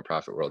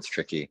 nonprofit world's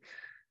tricky.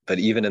 But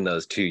even in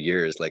those 2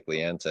 years, like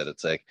Leanne said,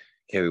 it's like,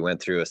 okay, we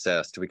went through,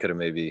 assessed, we could have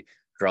maybe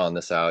drawn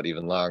this out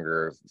even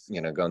longer,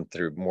 gone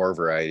through more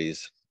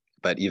varieties.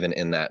 But even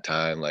in that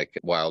time, like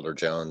Wilder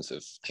Jones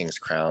of King's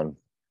Crown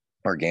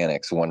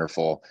Organics,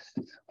 wonderful,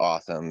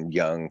 awesome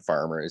young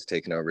farmer who's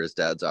taken over his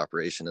dad's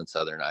operation in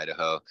southern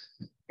Idaho.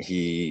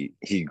 He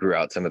grew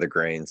out some of the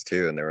grains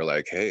too, and they were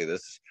like, hey,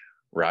 this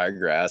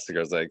ryegrass, it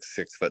goes like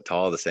 6 foot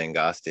tall, the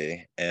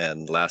Sangosti.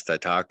 And last I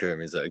talked to him,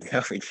 he's like,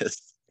 yeah, we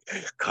just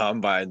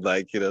combined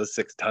like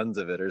 6 tons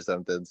of it or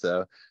something.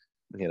 So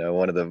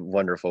one of the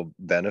wonderful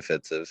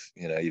benefits of,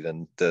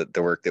 even the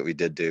work that we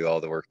did do,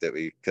 all the work that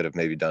we could have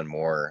maybe done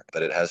more,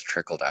 but it has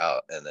trickled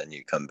out. And then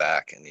you come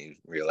back and you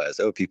realize,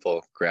 oh,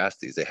 people grasp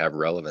these, they have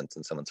relevance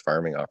in someone's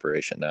farming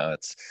operation. Now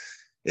it's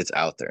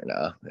out there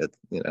now.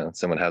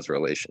 Someone has a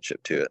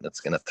relationship to it and it's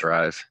going to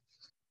thrive.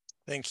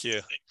 Thank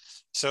you.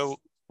 So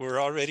we're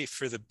all ready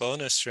for the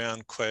bonus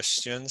round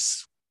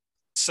questions.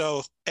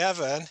 So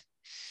Evan,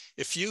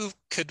 if you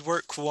could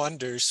work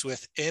wonders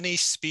with any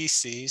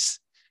species,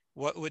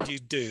 what would you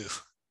do?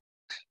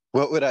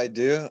 What would I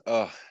do?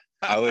 Oh,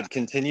 I would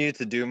continue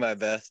to do my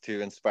best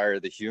to inspire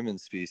the human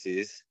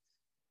species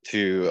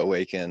to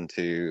awaken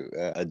to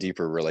a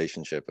deeper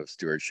relationship of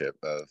stewardship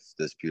of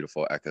this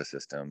beautiful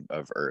ecosystem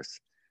of Earth.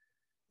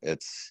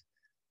 It's,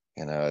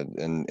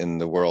 in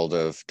the world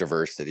of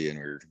diversity,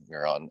 and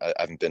I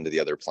haven't been to the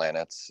other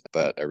planets,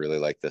 but I really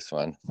like this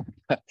one.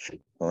 I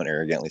won't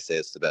arrogantly say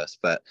it's the best,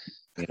 but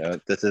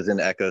this is an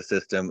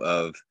ecosystem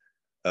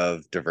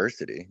of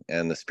diversity,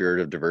 and the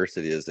spirit of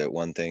diversity is that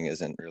one thing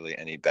isn't really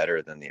any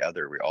better than the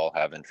other. We all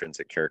have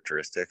intrinsic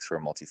characteristics. We're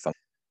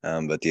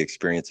multifunctional, but the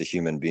experience of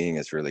human being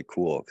is really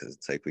cool because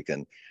it's like we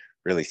can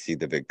really see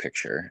the big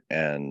picture,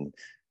 and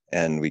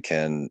we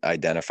can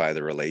identify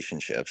the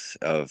relationships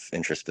of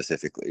interest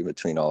specifically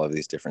between all of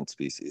these different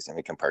species, and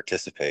we can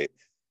participate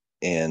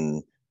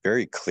in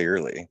very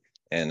clearly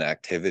in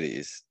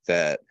activities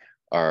that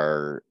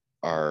are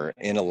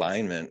in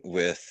alignment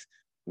with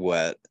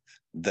what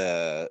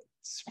the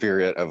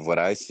spirit of what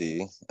I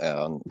see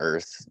on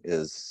Earth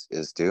is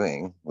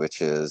doing,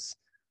 which is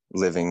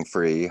living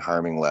free,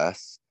 harming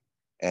less,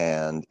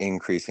 and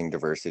increasing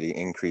diversity,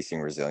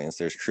 increasing resilience.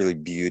 There's truly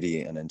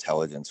beauty and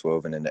intelligence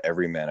woven into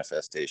every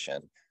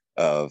manifestation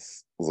of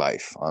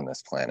life on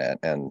this planet,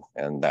 and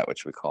that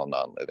which we call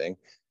non-living.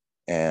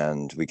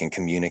 And we can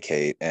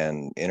communicate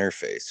and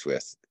interface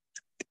with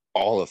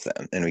all of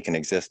them, and we can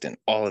exist in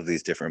all of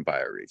these different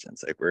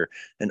bioregions. Like, we're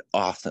an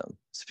awesome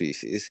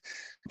species,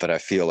 but I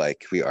feel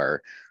like we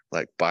are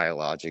like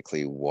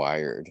biologically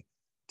wired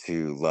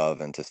to love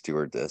and to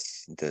steward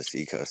this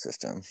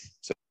ecosystem.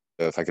 So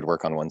if I could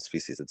work on one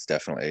species, it's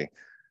definitely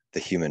the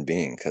human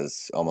being,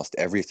 because almost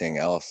everything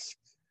else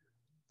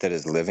that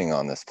is living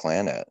on this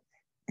planet,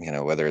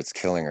 whether it's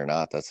killing or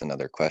not, that's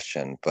another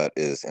question, but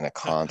is in a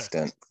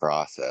constant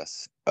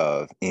process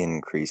of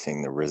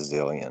increasing the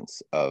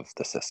resilience of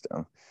the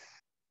system.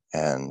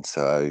 And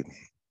so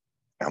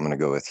I'm going to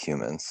go with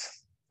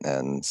humans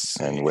and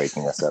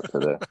waking us up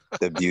to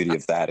the beauty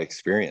of that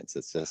experience.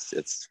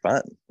 It's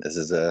fun. This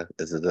is a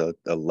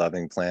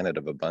loving planet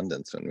of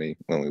abundance when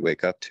we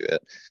wake up to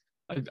it.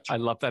 I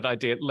love that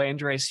idea.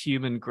 Landrace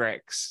human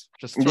Grex.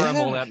 Just throw them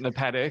all out in the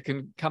paddock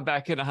and come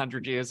back in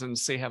 100 years and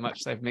see how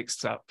much they've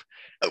mixed up.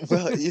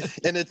 Well,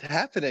 and it's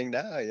happening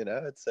now,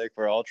 it's like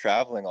we're all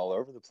traveling all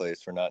over the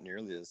place. We're not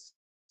nearly as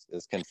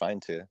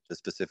confined to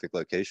specific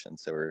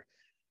locations. So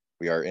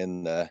we are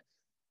in the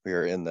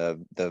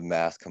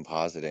mass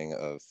compositing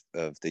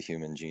of the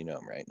human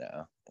genome right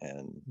now.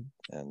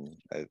 And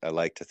I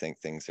like to think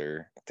things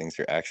are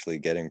actually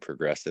getting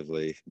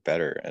progressively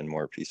better and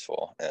more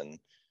peaceful. And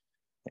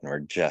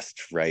we're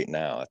just right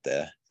now at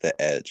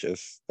the edge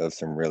of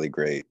some really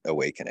great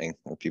awakening.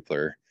 People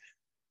are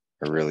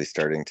really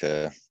starting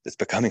to, it's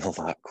becoming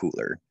a lot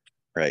cooler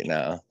right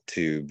now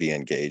to be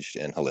engaged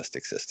in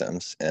holistic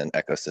systems and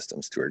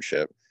ecosystem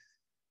stewardship.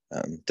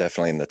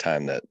 Definitely in the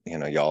time that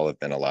y'all have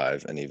been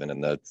alive, and even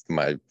in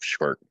my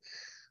short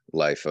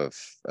life of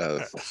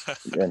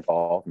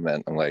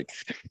involvement, I'm like,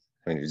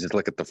 you just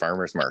look at the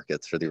farmers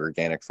markets for the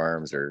organic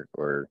farms,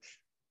 or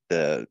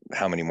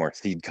how many more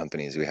seed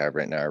companies we have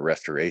right now,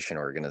 restoration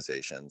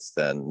organizations,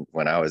 than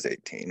when I was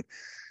 18.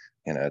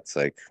 It's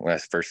like when I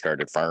first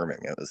started farming,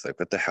 it was like,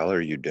 what the hell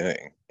are you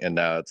doing? And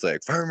now it's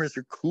like, farmers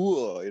are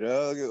cool,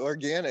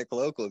 organic,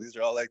 local. These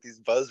are all like these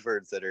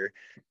buzzwords that are,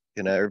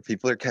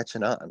 people are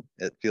catching on.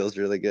 It feels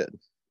really good.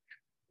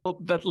 Well,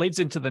 that leads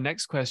into the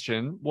next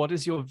question. What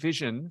is your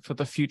vision for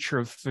the future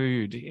of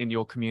food in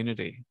your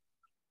community?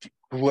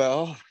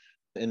 Well,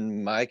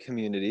 in my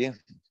community,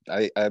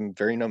 I'm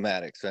very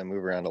nomadic, so I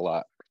move around a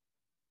lot.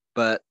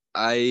 But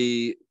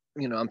I'm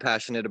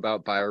passionate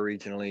about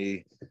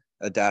bioregionally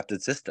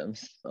adapted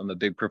systems. I'm a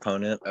big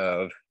proponent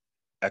of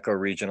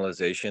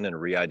eco-regionalization and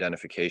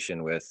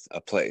re-identification with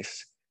a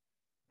place.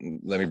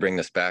 Let me bring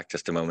this back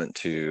just a moment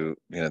to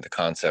the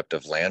concept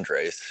of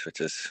landrace,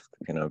 which is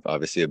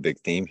obviously a big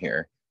theme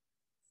here.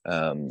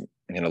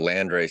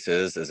 Land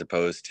races, as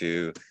opposed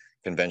to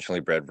conventionally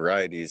bred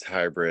varieties,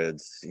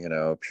 hybrids,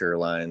 pure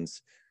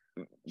lines.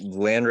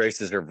 Land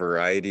races are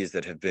varieties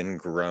that have been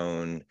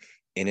grown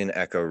in an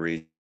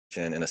ecoregion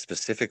in a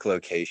specific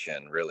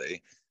location,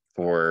 really,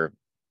 for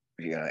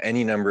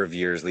any number of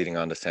years leading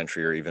on to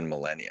century or even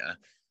millennia,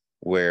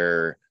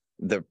 where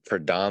the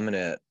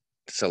predominant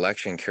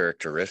selection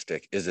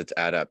characteristic is its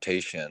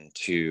adaptation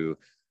to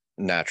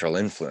natural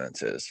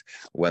influences.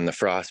 When the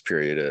frost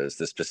period is,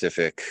 the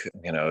specific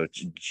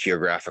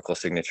geographical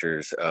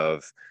signatures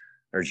of,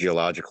 or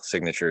geological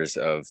signatures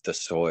of the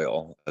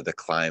soil, the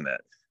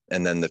climate,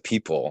 And then the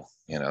people,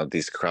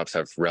 these crops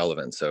have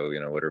relevance. So,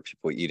 what are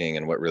people eating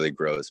and what really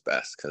grows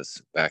best?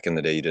 Because back in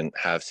the day, you didn't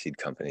have seed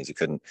companies. You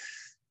couldn't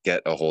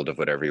get a hold of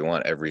whatever you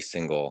want. Every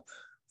single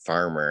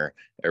farmer,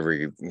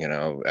 every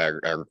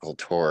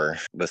agricultor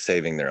was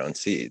saving their own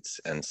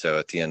seeds. And so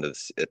at the end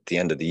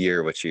of the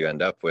year, what you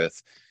end up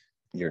with,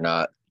 you're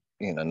not,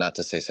 not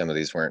to say some of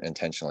these weren't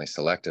intentionally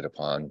selected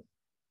upon.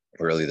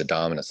 Really, the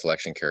dominant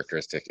selection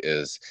characteristic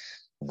is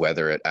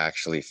whether it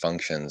actually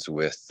functions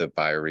with the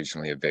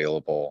bioregionally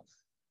available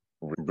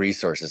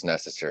resources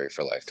necessary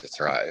for life to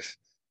thrive.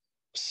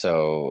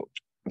 So,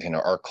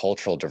 our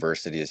cultural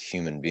diversity as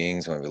human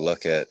beings, when we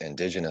look at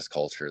indigenous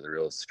culture, the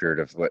real spirit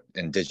of what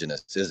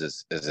indigenous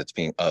is it's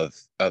being of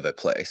a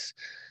place.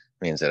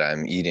 It means that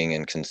I'm eating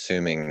and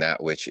consuming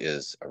that which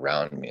is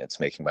around me. It's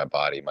making my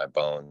body, my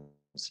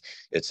bones.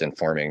 It's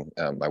informing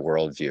my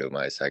worldview,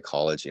 my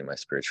psychology, my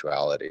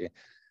spirituality,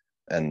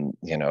 and,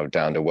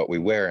 down to what we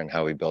wear and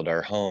how we build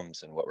our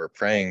homes and what we're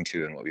praying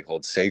to and what we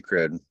hold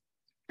sacred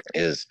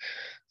is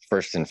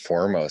first and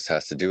foremost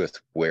has to do with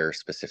where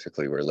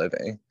specifically we're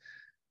living.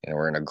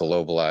 We're in a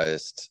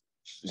globalized,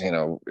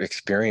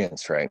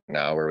 experience right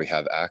now where we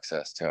have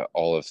access to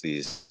all of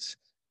these,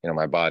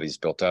 my body's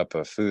built up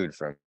of food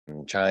from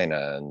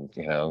China and,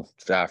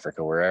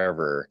 Africa,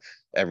 wherever,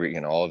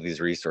 all of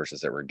these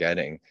resources that we're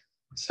getting.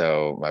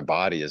 So my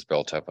body is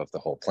built up of the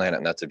whole planet,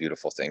 and that's a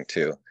beautiful thing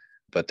too.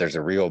 But there's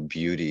a real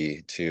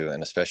beauty to,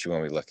 and especially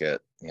when we look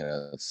at,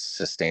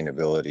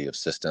 sustainability of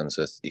systems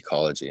with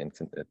ecology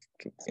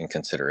in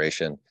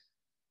consideration,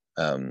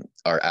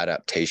 our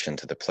adaptation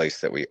to the place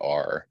that we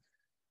are,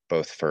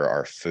 both for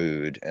our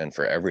food and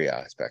for every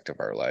aspect of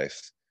our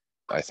life,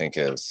 I think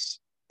is,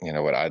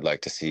 what I'd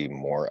like to see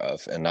more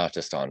of, and not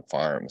just on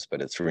farms,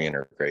 but it's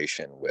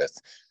reintegration with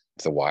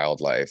the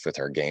wildlife, with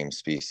our game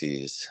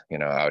species,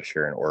 out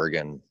here in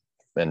Oregon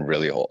and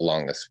really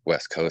along this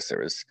West Coast. There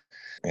was,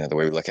 the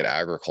way we look at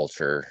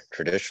agriculture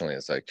traditionally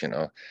is like,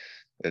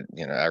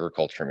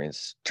 agriculture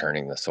means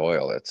turning the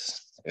soil.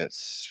 It's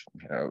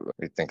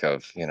we think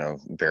of,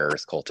 bare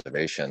earth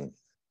cultivation.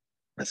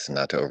 It's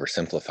not to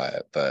oversimplify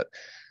it, but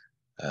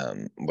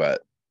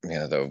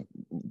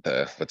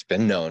the what's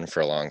been known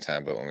for a long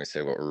time, but when we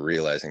say what we're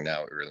realizing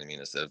now, what we really mean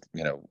is that,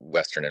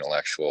 Western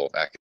intellectual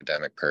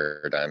academic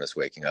paradigm is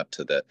waking up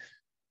to that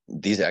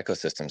these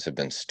ecosystems have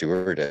been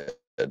stewarded,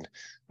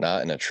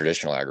 not in a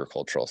traditional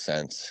agricultural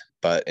sense,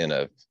 but in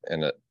a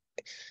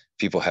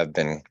people have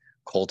been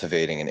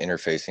cultivating and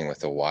interfacing with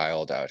the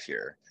wild out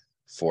here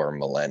for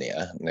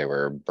millennia. They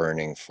were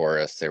burning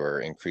forests, they were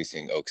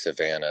increasing oak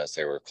savannas,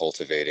 they were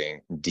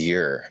cultivating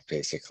deer,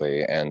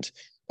 basically, and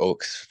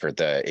oaks for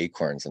the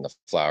acorns and the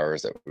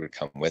flowers that would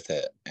come with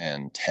it,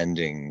 and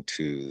tending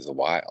to the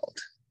wild.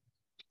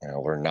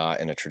 We're not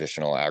in a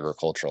traditional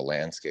agricultural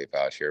landscape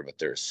out here, but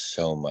there's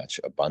so much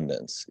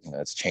abundance.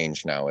 It's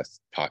changed now with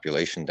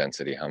population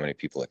density, how many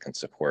people it can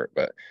support.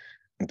 But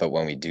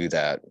when we do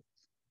that,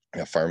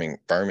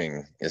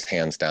 farming is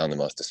hands down the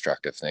most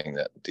destructive thing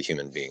that the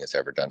human being has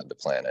ever done to the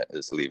planet,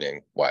 is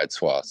leaving wide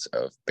swaths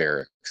of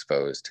bare,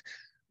 exposed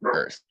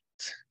earth.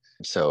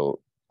 So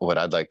what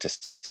I'd like to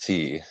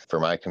see for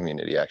my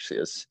community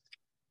actually is,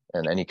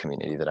 and any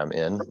community that I'm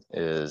in,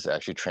 is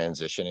actually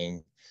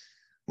transitioning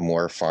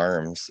more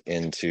farms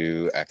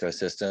into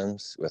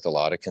ecosystems with a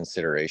lot of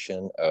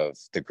consideration of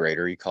the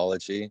greater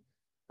ecology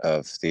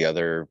of the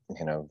other,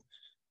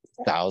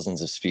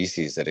 thousands of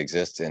species that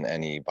exist in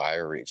any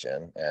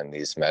bioregion, and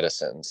these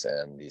medicines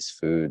and these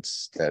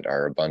foods that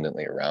are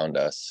abundantly around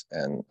us,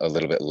 and a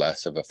little bit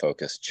less of a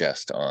focus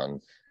just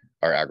on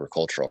our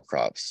agricultural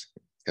crops.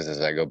 Because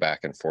as I go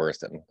back and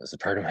forth, and this is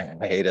part of my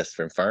hiatus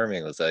from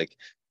farming, was like,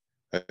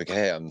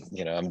 okay,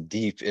 I'm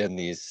deep in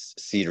these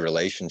seed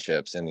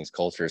relationships and these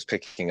cultures,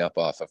 picking up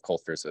off of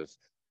cultures of,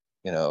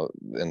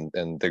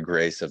 and the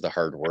grace of the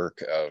hard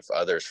work of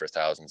others for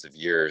thousands of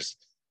years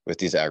with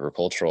these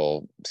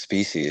agricultural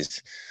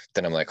species.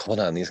 Then I'm like, hold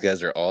on, these guys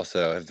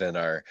have been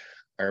our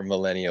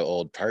millennia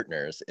old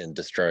partners in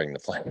destroying the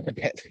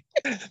planet.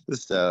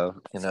 So,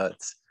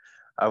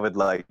 I would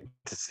like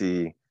to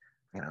see,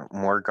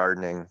 more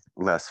gardening,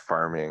 less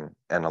farming,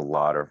 and a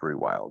lot of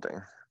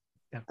rewilding.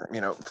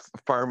 Yeah.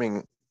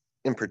 Farming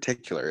in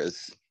particular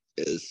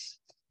is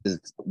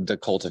the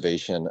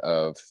cultivation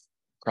of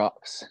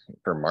crops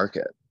for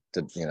market,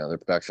 the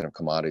production of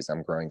commodities.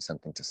 I'm growing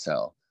something to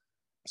sell.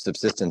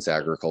 Subsistence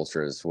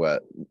agriculture is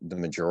what the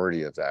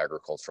majority of the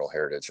agricultural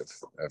heritage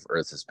of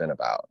Earth has been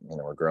about.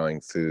 We're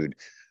growing food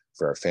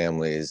for our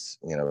families.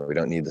 We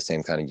don't need the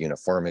same kind of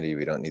uniformity.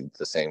 We don't need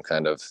the same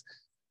kind of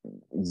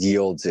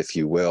yields, if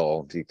you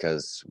will,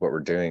 because what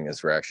we're doing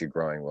is we're actually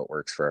growing what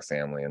works for our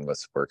family and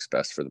what works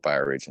best for the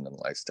bioregion and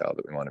the lifestyle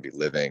that we want to be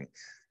living.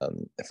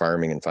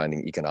 Farming and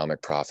finding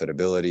economic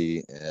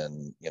profitability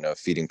and,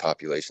 feeding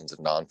populations of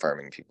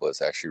non-farming people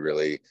is actually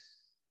really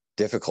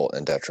difficult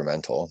and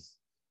detrimental.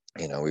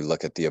 We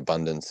look at the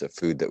abundance of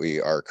food that we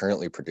are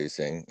currently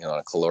producing, on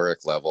a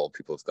caloric level.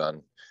 People have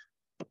gone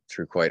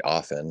through quite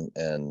often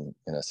and,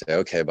 say,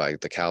 okay, by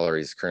the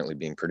calories currently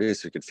being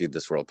produced, we could feed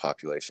this world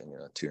population,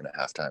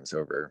 2.5 times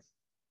over.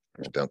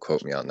 Don't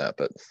quote me on that,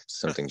 but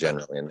something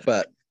generally.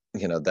 But,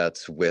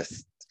 that's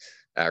with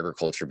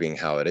agriculture being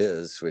how it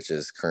is, which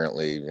is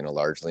currently,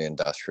 largely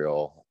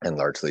industrial and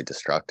largely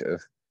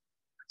destructive.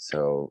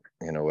 So,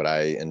 what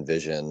I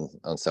envision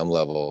on some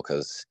level,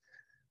 because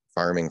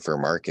farming for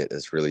market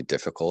is really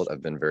difficult.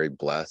 I've been very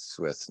blessed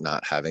with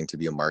not having to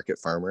be a market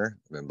farmer.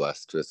 I've been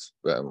blessed with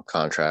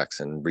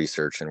contracts and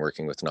research and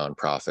working with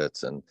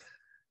nonprofits and,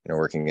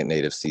 working at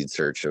Native Seed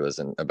Search. It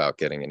wasn't about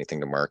getting anything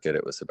to market.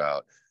 It was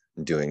about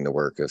doing the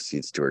work of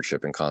seed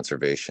stewardship and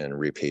conservation,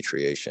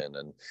 repatriation,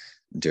 and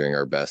doing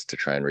our best to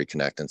try and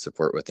reconnect and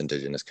support with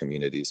indigenous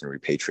communities and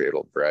repatriate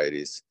old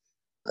varieties.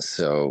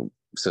 So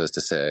as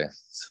to say,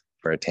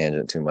 for a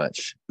tangent too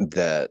much,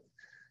 that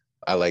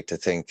I like to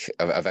think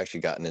I've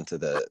actually gotten into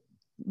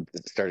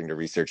starting to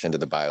research into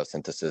the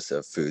biosynthesis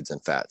of foods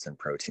and fats and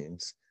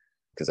proteins,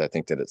 because I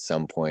think that at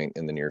some point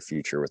in the near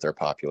future, with our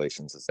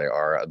populations as they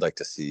are, I'd like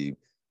to see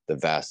the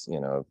vast,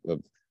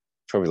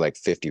 probably like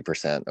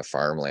 50% of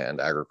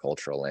farmland,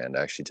 agricultural land,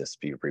 actually just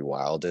be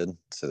rewilded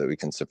so that we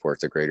can support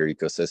the greater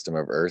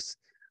ecosystem of Earth.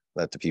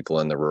 Let the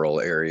people in the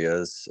rural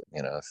areas,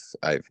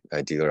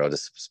 ideally, I'll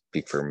just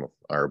speak for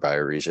our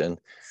bioregion,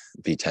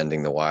 be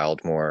tending the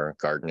wild more,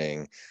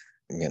 gardening,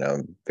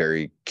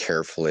 very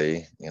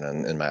carefully,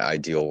 in my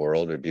ideal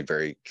world, would be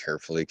very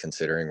carefully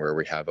considering where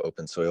we have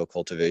open soil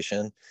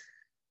cultivation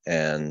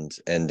and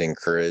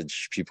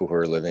encourage people who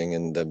are living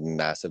in the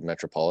massive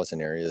metropolitan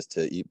areas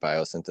to eat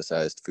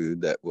biosynthesized food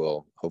that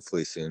will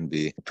hopefully soon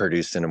be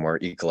produced in a more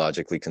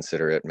ecologically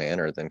considerate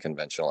manner than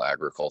conventional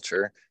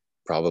agriculture.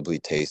 Probably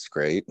taste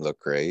great, look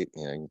great,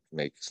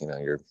 make,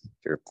 your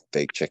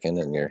fake chicken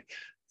and your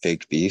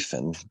fake beef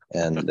and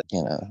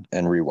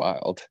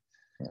rewild.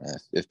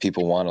 If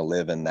people want to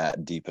live in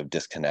that deep of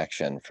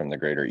disconnection from the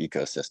greater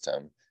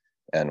ecosystem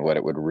and what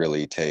it would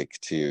really take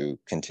to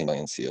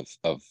continuancy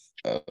of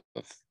a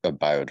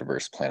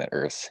biodiverse planet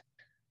Earth,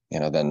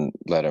 then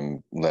let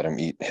them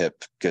eat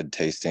hip, good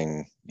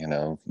tasting,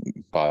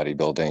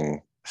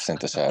 bodybuilding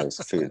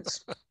synthesized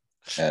foods.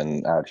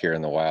 And out here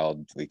in the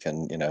wild, we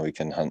can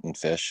hunt and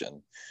fish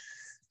and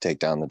take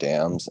down the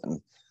dams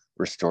and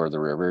restore the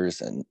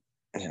rivers and,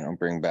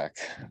 bring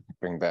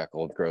back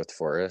old growth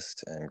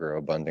forest and grow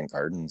abundant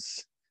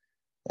gardens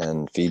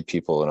and feed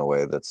people in a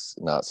way that's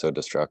not so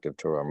destructive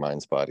to our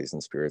minds, bodies,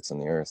 and spirits in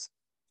the earth.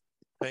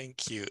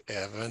 Thank you,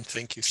 Evan.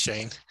 Thank you,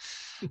 Shane.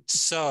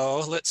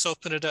 So let's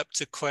open it up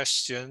to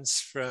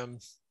questions from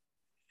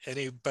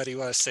anybody.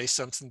 Want to say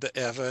something to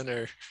Evan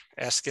or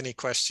ask any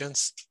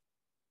questions?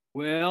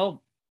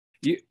 Well,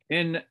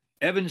 in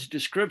Evan's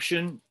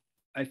description,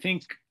 I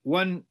think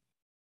one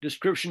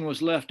description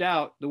was left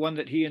out, the one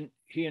that he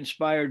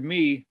inspired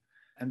me,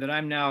 and that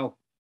I'm now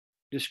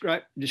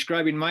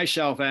describing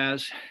myself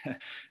as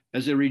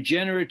a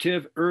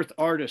regenerative earth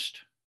artist.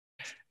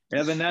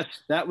 Evan,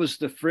 that was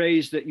the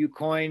phrase that you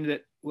coined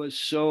that was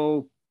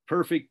so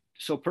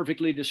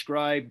perfectly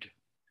described.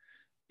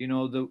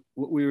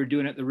 What we were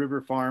doing at the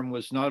river farm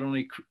was not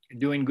only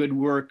doing good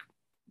work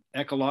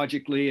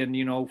ecologically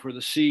and, for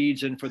the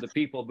seeds and for the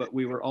people, but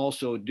we were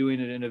also doing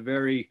it in a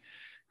very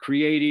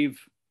creative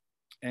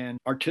and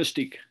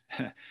artistic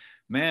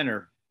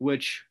manner,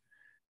 which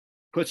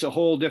puts a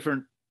whole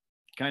different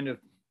kind of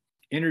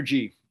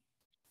energy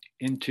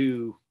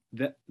into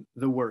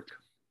the work.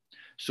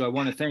 So I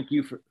want to thank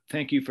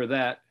you for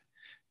that.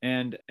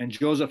 And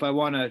Joseph, I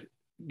want to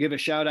give a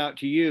shout out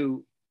to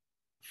you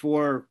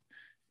for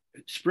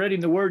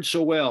spreading the word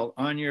so well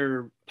on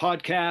your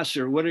podcasts,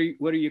 or what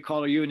do you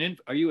call? Are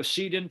you a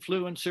seed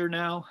influencer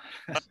now?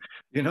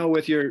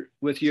 With your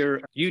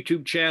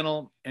YouTube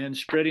channel, and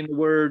spreading the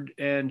word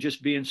and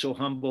just being so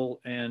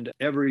humble and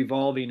ever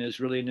evolving is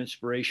really an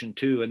inspiration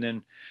too. And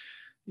then,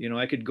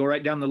 I could go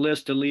right down the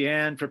list to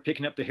Leanne for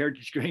picking up the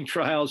heritage grain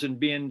trials and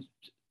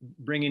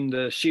bringing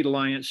the Seed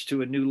Alliance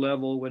to a new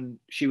level when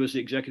she was the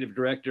executive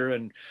director,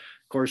 and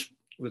of course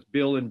with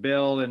Bill and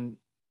Bell and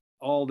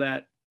all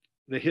that,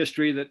 the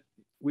history that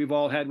we've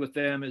all had with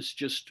them is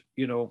just,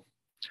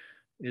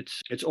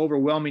 it's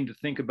overwhelming to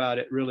think about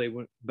it really,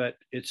 but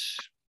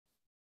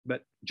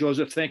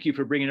Joseph, thank you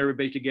for bringing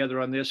everybody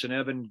together on this, and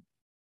Evan,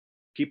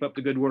 keep up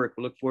the good work.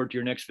 We look forward to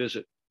your next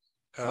visit.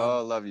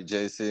 Love you,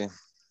 JC.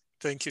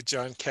 Thank you,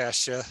 John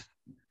Kasia.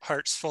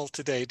 Hearts full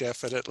today,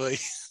 definitely.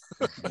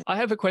 I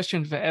have a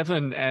question for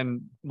Evan,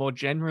 and more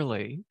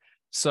generally.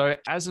 So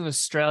as an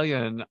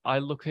Australian, I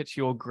look at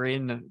your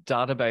green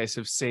database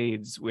of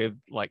seeds with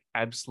like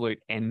absolute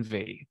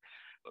envy.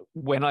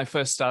 When I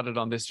first started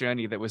on this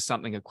journey, there was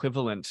something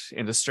equivalent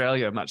in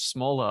Australia, much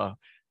smaller,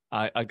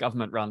 a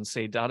government-run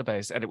seed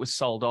database, and it was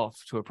sold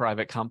off to a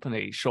private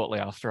company shortly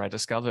after I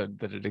discovered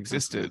that it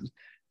existed.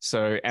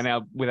 So,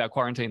 and with our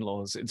quarantine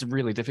laws, it's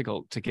really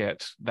difficult to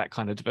get that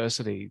kind of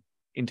diversity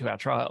into our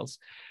trials.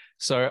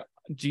 So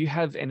do you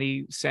have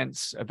any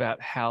sense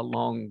about how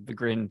long the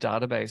green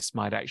database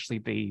might actually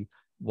be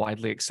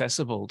widely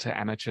accessible to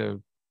amateur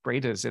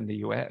breeders in the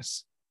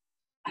US?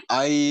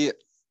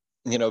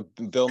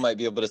 Bill might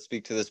be able to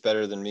speak to this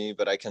better than me,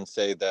 but I can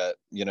say that,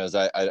 as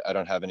I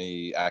don't have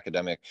any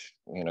academic,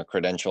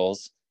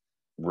 credentials,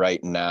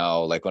 right now,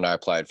 like when I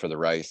applied for the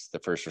rice, the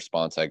first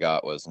response I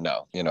got was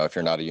no. If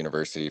you're not a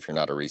university, if you're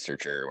not a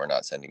researcher, we're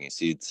not sending you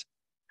seeds,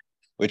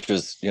 which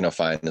was,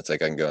 fine. It's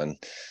like I can go and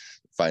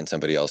find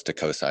somebody else to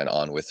co-sign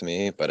on with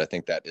me. But I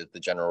think that is the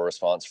general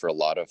response for a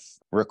lot of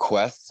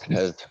requests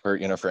as for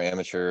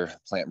amateur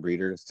plant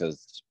breeders,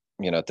 because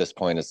at this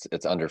point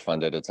it's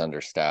underfunded, it's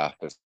understaffed.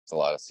 There's a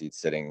lot of seeds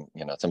sitting.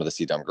 Some of the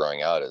seed I'm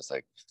growing out is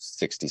like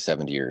 60,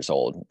 70 years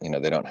old.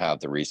 They don't have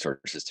the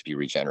resources to be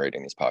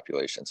regenerating these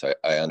populations. So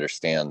I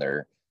understand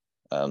their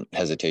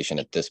hesitation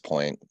at this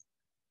point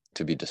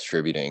to be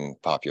distributing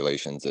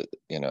populations that,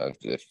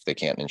 if they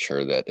can't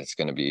ensure that it's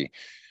going to be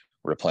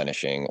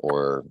replenishing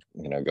or,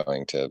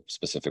 going to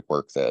specific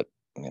work that,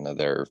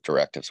 their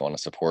directives want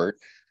to support.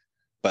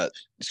 But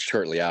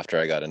shortly after,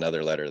 I got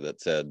another letter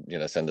that said,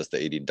 send us the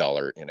 $80,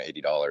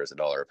 $80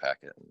 a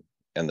packet.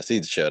 And the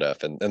seeds showed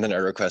up. And then I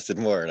requested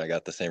more and I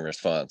got the same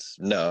response.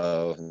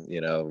 No,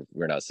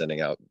 we're not sending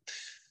out,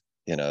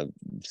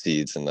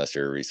 seeds unless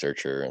you're a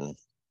researcher.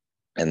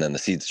 And then the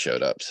seeds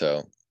showed up.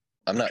 So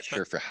I'm not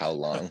sure for how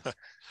long,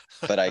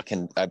 but I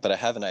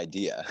have an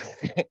idea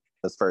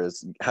as far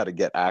as how to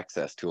get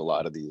access to a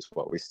lot of these,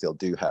 what we still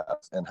do have,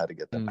 and how to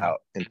get them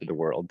out into the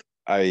world.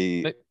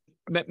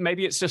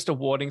 Maybe it's just a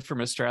warning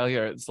from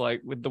Australia. It's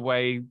like with the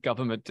way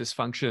government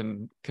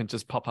dysfunction can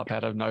just pop up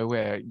out of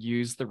nowhere,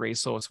 use the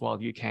resource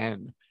while you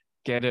can.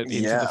 Get it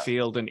into the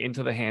field and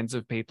into the hands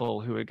of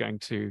people who are going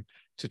to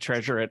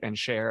treasure it and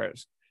share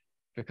it.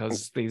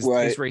 Because these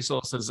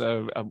resources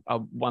are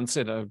once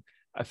in a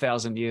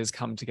 1,000 years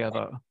come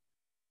together.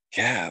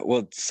 Yeah,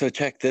 well, so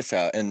check this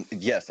out. And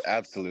yes,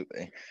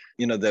 absolutely.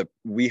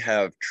 We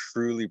have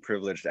truly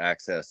privileged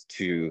access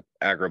to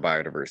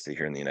agrobiodiversity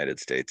here in the United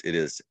States. It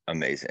is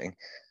amazing.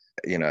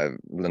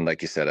 And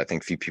like you said, I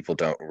think few people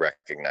don't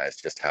recognize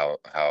just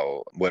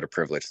what a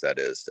privilege that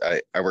is.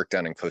 I worked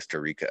down in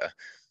Costa Rica,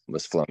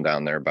 was flown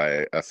down there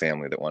by a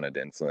family that wanted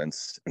to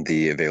influence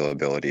the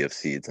availability of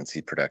seeds and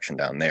seed production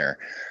down there.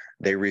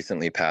 They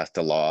recently passed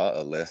a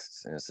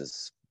list, and this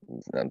is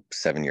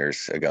 7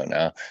 years ago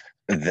now,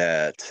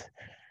 that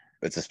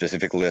it's a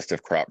specific list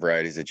of crop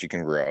varieties that you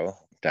can grow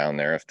down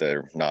there. If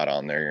they're not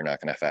on there, you're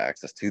not going to have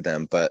access to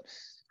them. But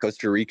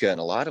Costa Rica and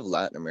a lot of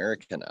Latin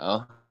America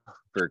now,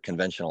 for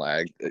conventional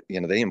ag,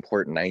 they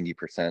import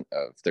 90%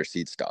 of their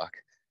seed stock,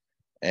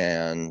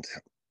 and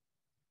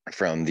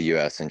from the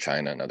US and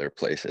China and other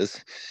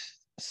places.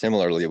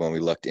 Similarly, when we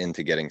looked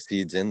into getting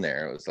seeds in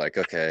there, it was like,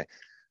 okay,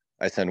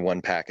 I send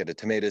one packet of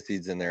tomato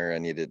seeds in there. I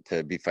needed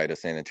to be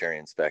phytosanitary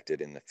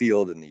inspected in the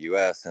field in the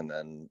US. And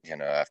then,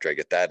 after I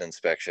get that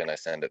inspection, I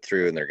send it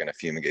through and they're going to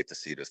fumigate the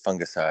seed with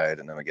fungicide.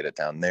 And then we get it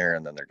down there,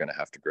 and then they're going to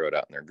have to grow it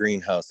out in their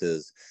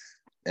greenhouses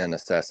and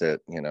assess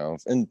it,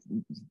 and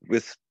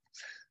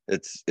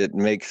it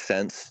makes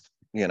sense.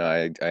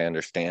 I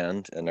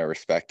understand and I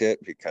respect it,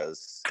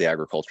 because the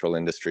agricultural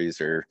industries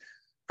are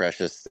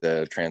precious.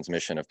 The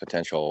transmission of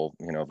potential,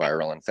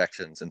 viral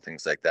infections and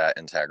things like that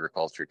into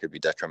agriculture could be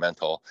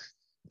detrimental,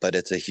 but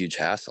it's a huge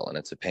hassle and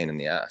it's a pain in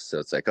the ass. So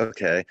it's like,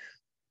 okay,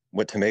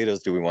 what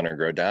tomatoes do we want to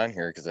grow down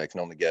here? Because I can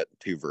only get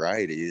 2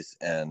 varieties,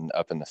 and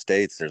up in the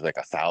States, there's like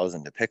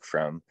 1,000 to pick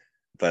from.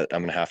 But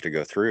I'm going to have to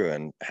go through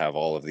and have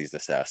all of these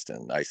assessed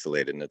and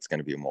isolated, and it's going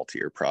to be a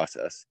multi-year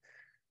process.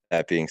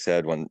 That being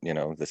said, when,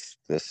 this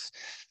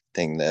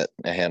thing that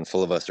a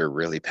handful of us are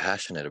really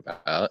passionate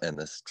about, and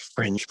this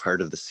fringe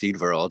part of the seed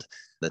world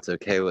that's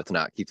okay with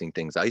not keeping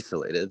things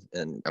isolated,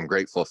 and I'm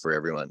grateful for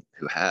everyone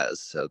who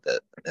has,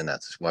 and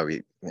that's why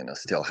we,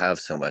 still have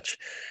so much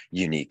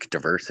unique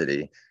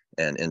diversity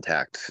and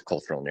intact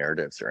cultural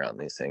narratives around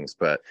these things.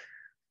 But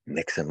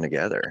mix them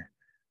together.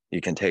 You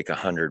can take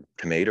 100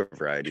 tomato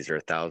varieties or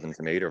 1,000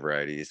 tomato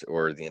varieties,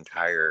 or the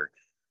entire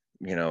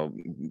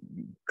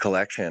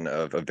collection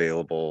of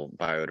available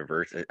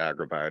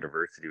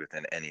agrobiodiversity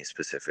within any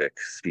specific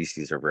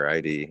species or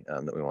variety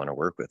that we want to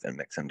work with, and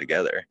mix them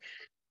together.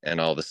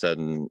 And all of a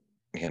sudden,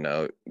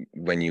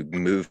 when you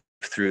move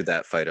through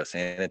that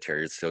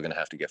phytosanitary, it's still going to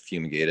have to get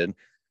fumigated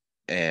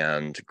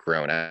and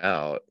grown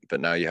out. But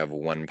now you have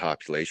one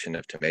population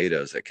of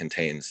tomatoes that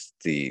contains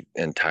the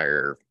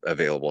entire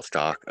available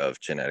stock of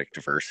genetic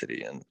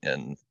diversity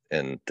in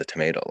the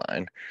tomato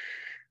line.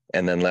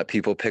 And then let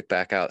people pick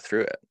back out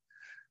through it.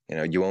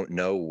 You won't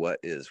know what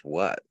is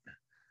what.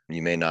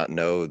 You may not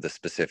know the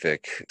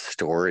specific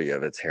story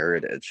of its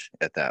heritage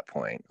at that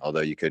point,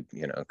 although you could,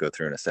 go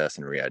through and assess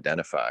and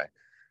re-identify.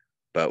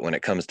 But when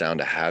it comes down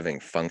to having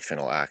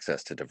functional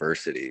access to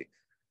diversity,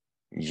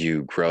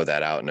 you grow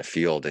that out in a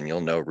field and you'll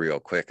know real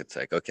quick. It's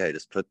like, okay,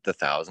 just put the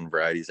 1,000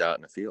 varieties out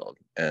in a field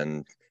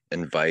and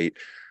invite,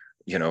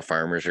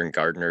 farmers and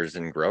gardeners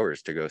and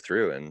growers to go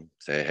through and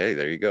say, hey,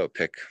 there you go,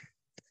 pick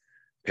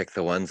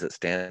the ones that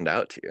stand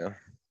out to you.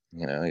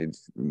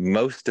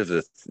 Most of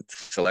the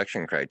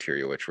selection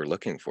criteria, which we're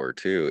looking for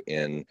too,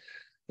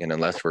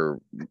 unless we're,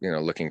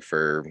 looking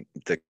for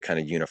the kind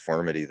of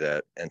uniformity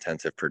that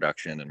intensive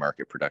production and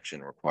market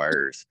production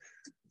requires,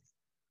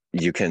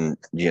 you can,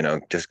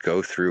 just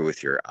go through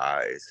with your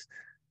eyes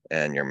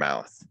and your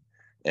mouth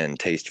and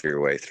taste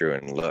your way through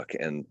and look.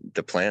 And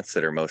the plants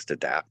that are most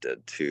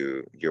adapted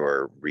to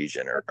your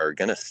region are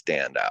going to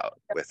stand out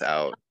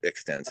without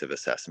extensive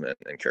assessment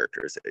and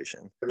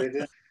characterization.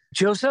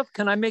 Joseph,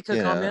 can I make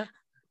a comment?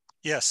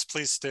 Yes,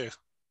 please do.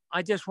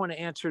 I just want to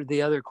answer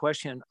the other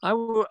question. I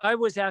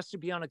was asked to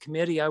be on a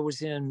committee. I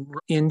was in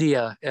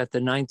India at the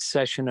 9th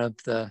session of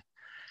the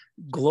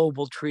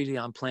Global Treaty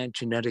on Plant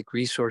Genetic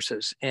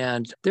Resources.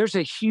 And there's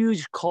a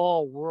huge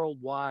call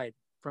worldwide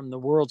from the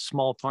world's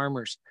small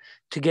farmers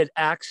to get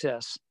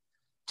access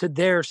to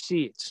their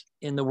seeds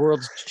in the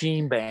world's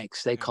gene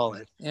banks, they call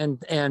it.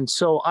 And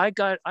so I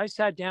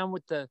sat down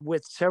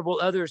with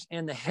several others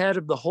and the head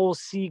of the whole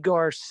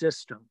CGAR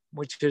system,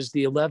 which is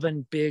the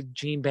 11 big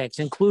gene banks,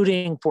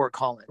 including Fort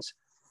Collins.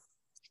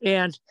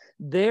 And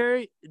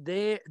their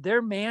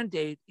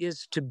mandate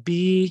is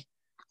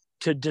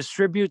to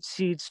distribute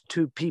seeds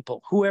to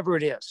people, whoever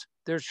it is.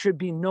 There should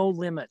be no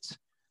limits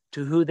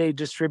to who they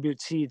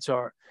distribute seeds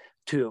are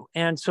to.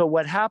 And so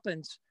what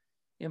happens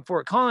in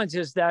Fort Collins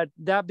is that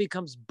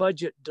becomes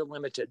budget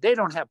delimited. They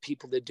don't have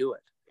people to do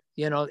it,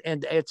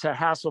 and it's a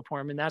hassle for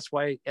them. And that's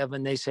why,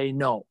 Evan, they say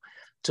no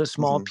to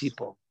small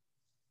people.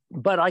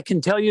 But I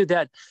can tell you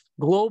that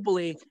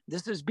globally,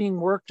 this is being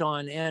worked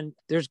on, and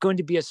there's going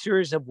to be a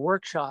series of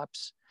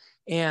workshops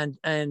and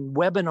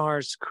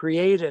webinars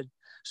created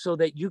so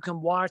that you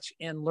can watch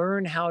and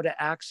learn how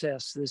to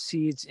access the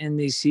seeds in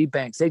these seed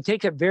banks. They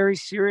take it very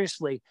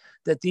seriously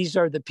that these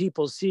are the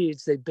people's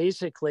seeds. They've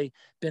basically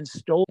been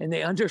stolen, and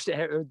they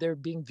understand, or they're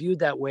being viewed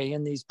that way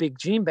in these big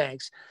gene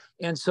banks.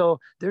 And so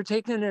they're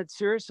taking it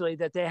seriously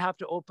that they have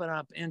to open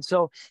up. And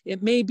so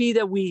it may be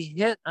that we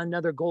hit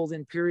another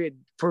golden period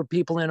for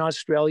people in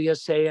Australia,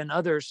 say, and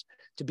others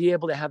to be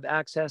able to have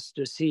access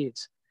to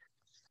seeds.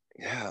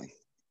 Yeah.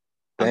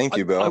 Thank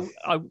you, Bill.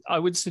 I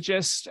would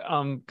suggest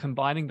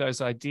combining those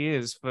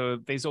ideas for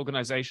these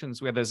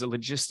organizations where there's a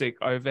logistic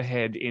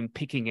overhead in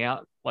picking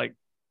out like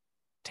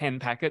 10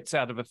 packets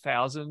out of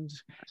 1,000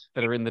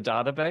 that are in the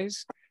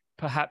database.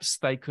 Perhaps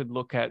they could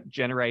look at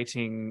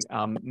generating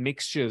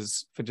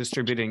mixtures for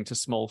distributing to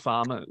small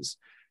farmers.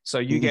 So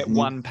you get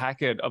one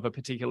packet of a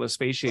particular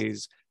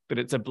species, but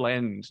it's a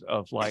blend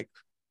of like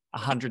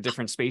 100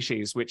 different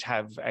species which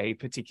have a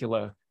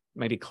particular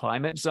maybe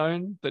climate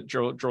zone that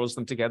draws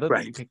them together.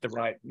 Right. That you pick the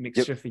right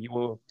mixture for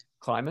your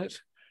climate,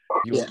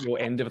 your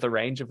end of the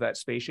range of that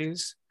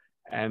species,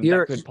 and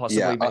that could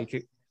possibly make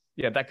it.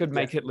 Yeah, that could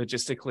make it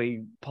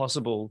logistically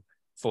possible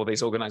for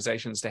these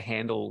organizations to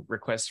handle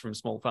requests from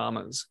small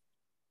farmers.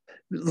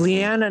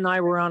 Leanne and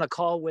I were on a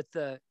call with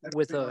a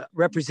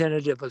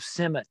representative of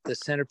CIMMYT, the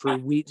Center for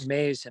Wheat and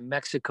Maize in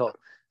Mexico,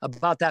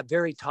 about that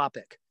very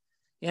topic.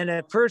 And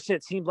at first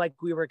it seemed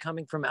like we were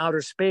coming from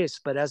outer space,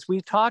 but as we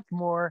talked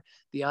more,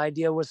 the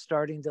idea was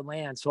starting to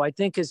land. So I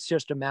think it's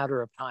just a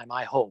matter of time,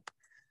 I hope.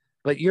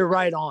 But you're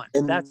right on.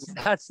 And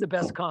that's the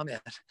best comment.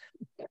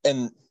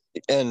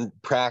 And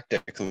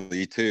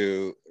practically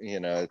too,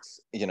 it's,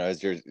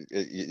 as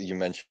you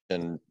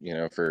mentioned,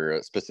 for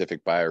a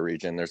specific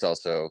bioregion, there's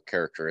also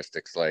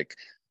characteristics like,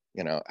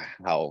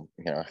 how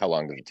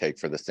long did it take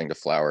for this thing to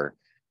flower?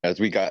 As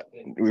we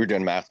were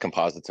doing mass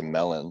composites of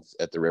melons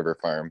at the river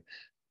farm.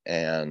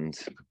 And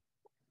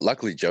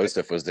luckily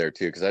Joseph was there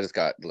too, because I just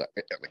got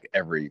like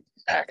every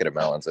packet of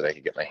melons that I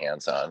could get my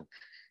hands on.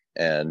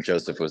 And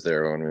Joseph was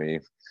there when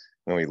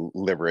we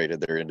liberated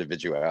their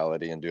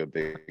individuality and do a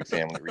big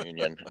family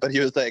reunion. But he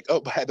was like, "Oh,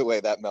 by the way,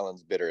 that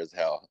melon's bitter as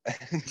hell."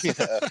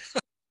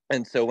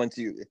 And so once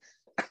you,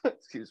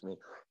 excuse me,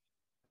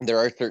 there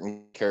are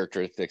certain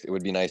characteristics. It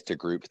would be nice to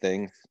group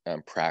things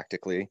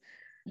practically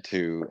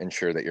to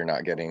ensure that you're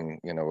not getting,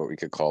 what we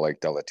could call like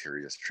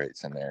deleterious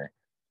traits in there.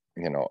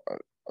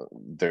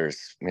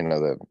 There's,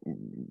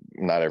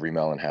 not every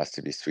melon has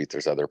to be sweet.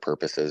 There's other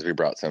purposes. We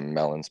brought some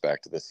melons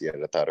back to the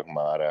Sierra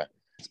Tarahumara,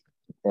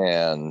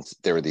 and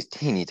there were these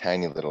teeny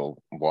tiny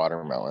little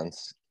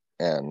watermelons,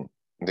 and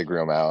they grew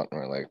them out, and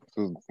we're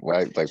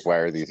like, why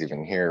are these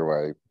even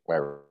here? Why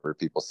were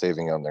people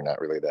saving them? They're not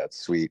really that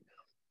sweet.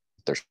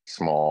 They're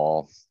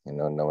small.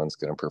 No one's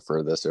going to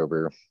prefer this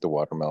over the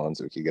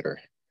watermelons we could get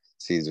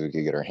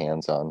our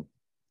hands on.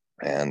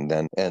 And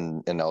then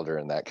an elder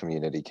in that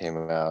community came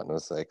out and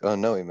was like, "Oh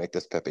no, we make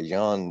this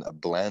pepillon, a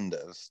blend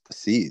of the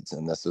seeds."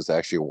 And this was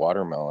actually a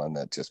watermelon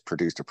that just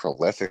produced a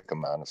prolific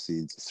amount of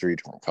seeds, 3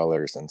 different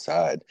colors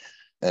inside.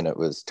 And it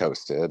was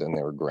toasted and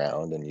they were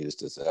ground and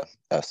used as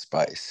a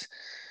spice.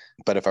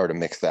 But if I were to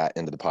mix that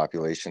into the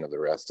population of the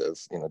rest of,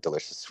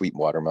 delicious sweet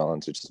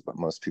watermelons, which is what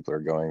most people are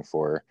going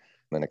for,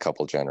 in a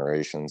couple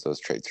generations, those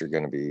traits are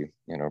going to be,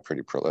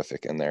 pretty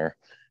prolific in there,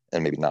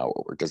 and maybe not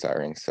what we're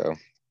desiring. So,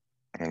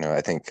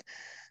 I think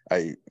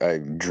I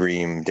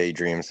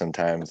daydream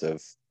sometimes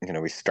of,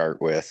 we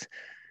start with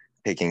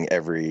taking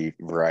every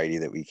variety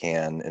that we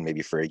can, and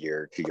maybe for a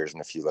year, 2 years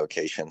in a few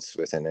locations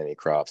within any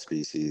crop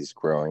species,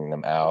 growing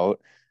them out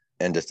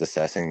and just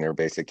assessing their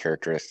basic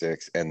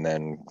characteristics, and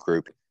then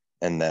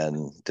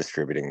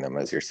distributing them,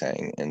 as you're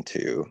saying,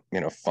 into,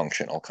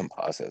 functional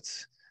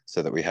composites.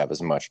 so that we have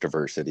as much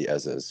diversity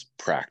as is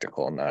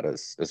practical, not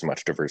as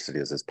much diversity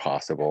as is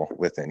possible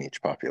within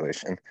each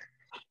population.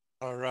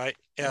 All right,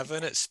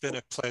 Evan, it's been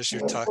a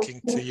pleasure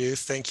talking to you.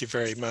 Thank you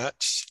very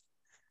much.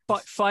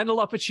 Final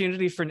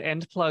opportunity for an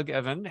end plug,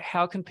 Evan.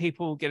 How can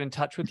people get in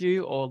touch with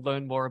you or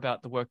learn more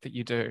about the work that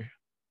you do?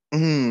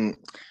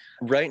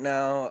 Right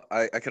now,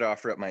 I could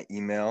offer up my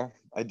email.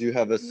 I do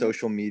have a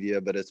social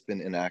media, but it's been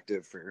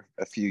inactive for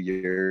a few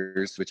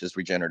years, which is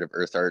Regenerative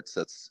Earth Arts.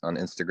 That's on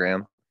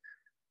Instagram.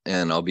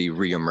 And I'll be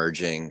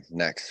re-emerging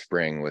next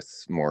spring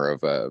with more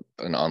of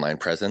an online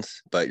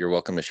presence. But you're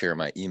welcome to share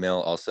my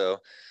email also,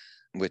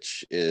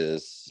 which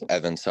is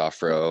Evan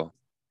Sofro.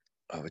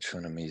 Oh, which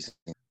one am I using?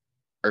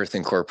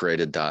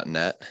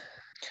 earthincorporated.net.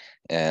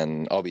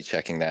 And I'll be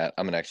checking that.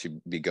 I'm going to actually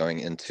be going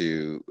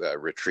into a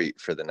retreat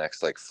for the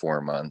next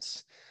 4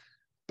 months,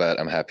 but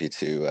I'm happy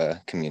to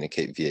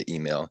communicate via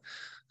email.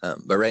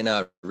 But right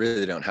now, I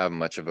really don't have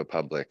much of a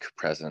public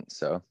presence.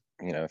 So,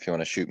 if you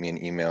want to shoot me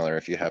an email, or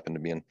if you happen to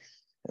be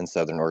in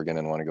Southern Oregon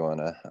and want to go on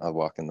a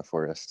walk in the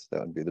forest, that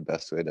would be the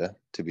best way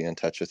to be in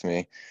touch with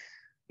me.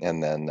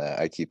 And then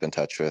I keep in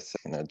touch with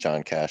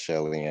John Cash,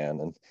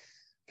 Leanne, and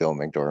Bill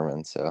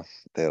McDormand, so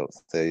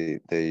they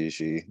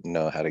usually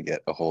know how to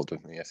get a hold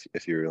of me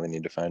if you really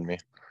need to find me.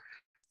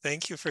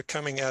 Thank you for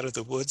coming out of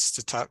the woods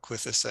to talk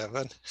with us,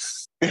 Evan.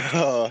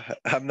 Oh,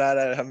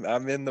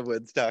 I'm in the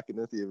woods talking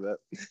with you, but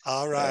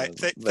all right.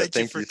 Thank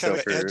you for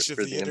coming edge of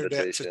the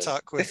internet to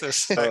talk with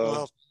us.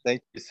 Well,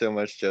 thank you so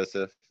much,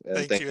 Joseph,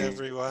 and thank you,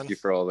 everyone. Thank you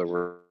for all the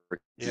work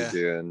you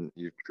do, and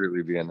you've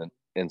truly been an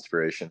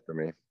inspiration for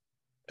me.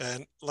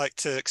 And like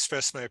to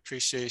express my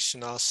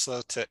appreciation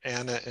also to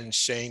Anna and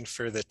Shane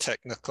for the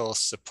technical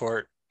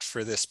support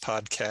for this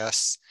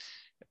podcast.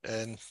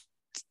 And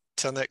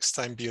till next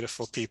time,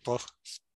 beautiful people.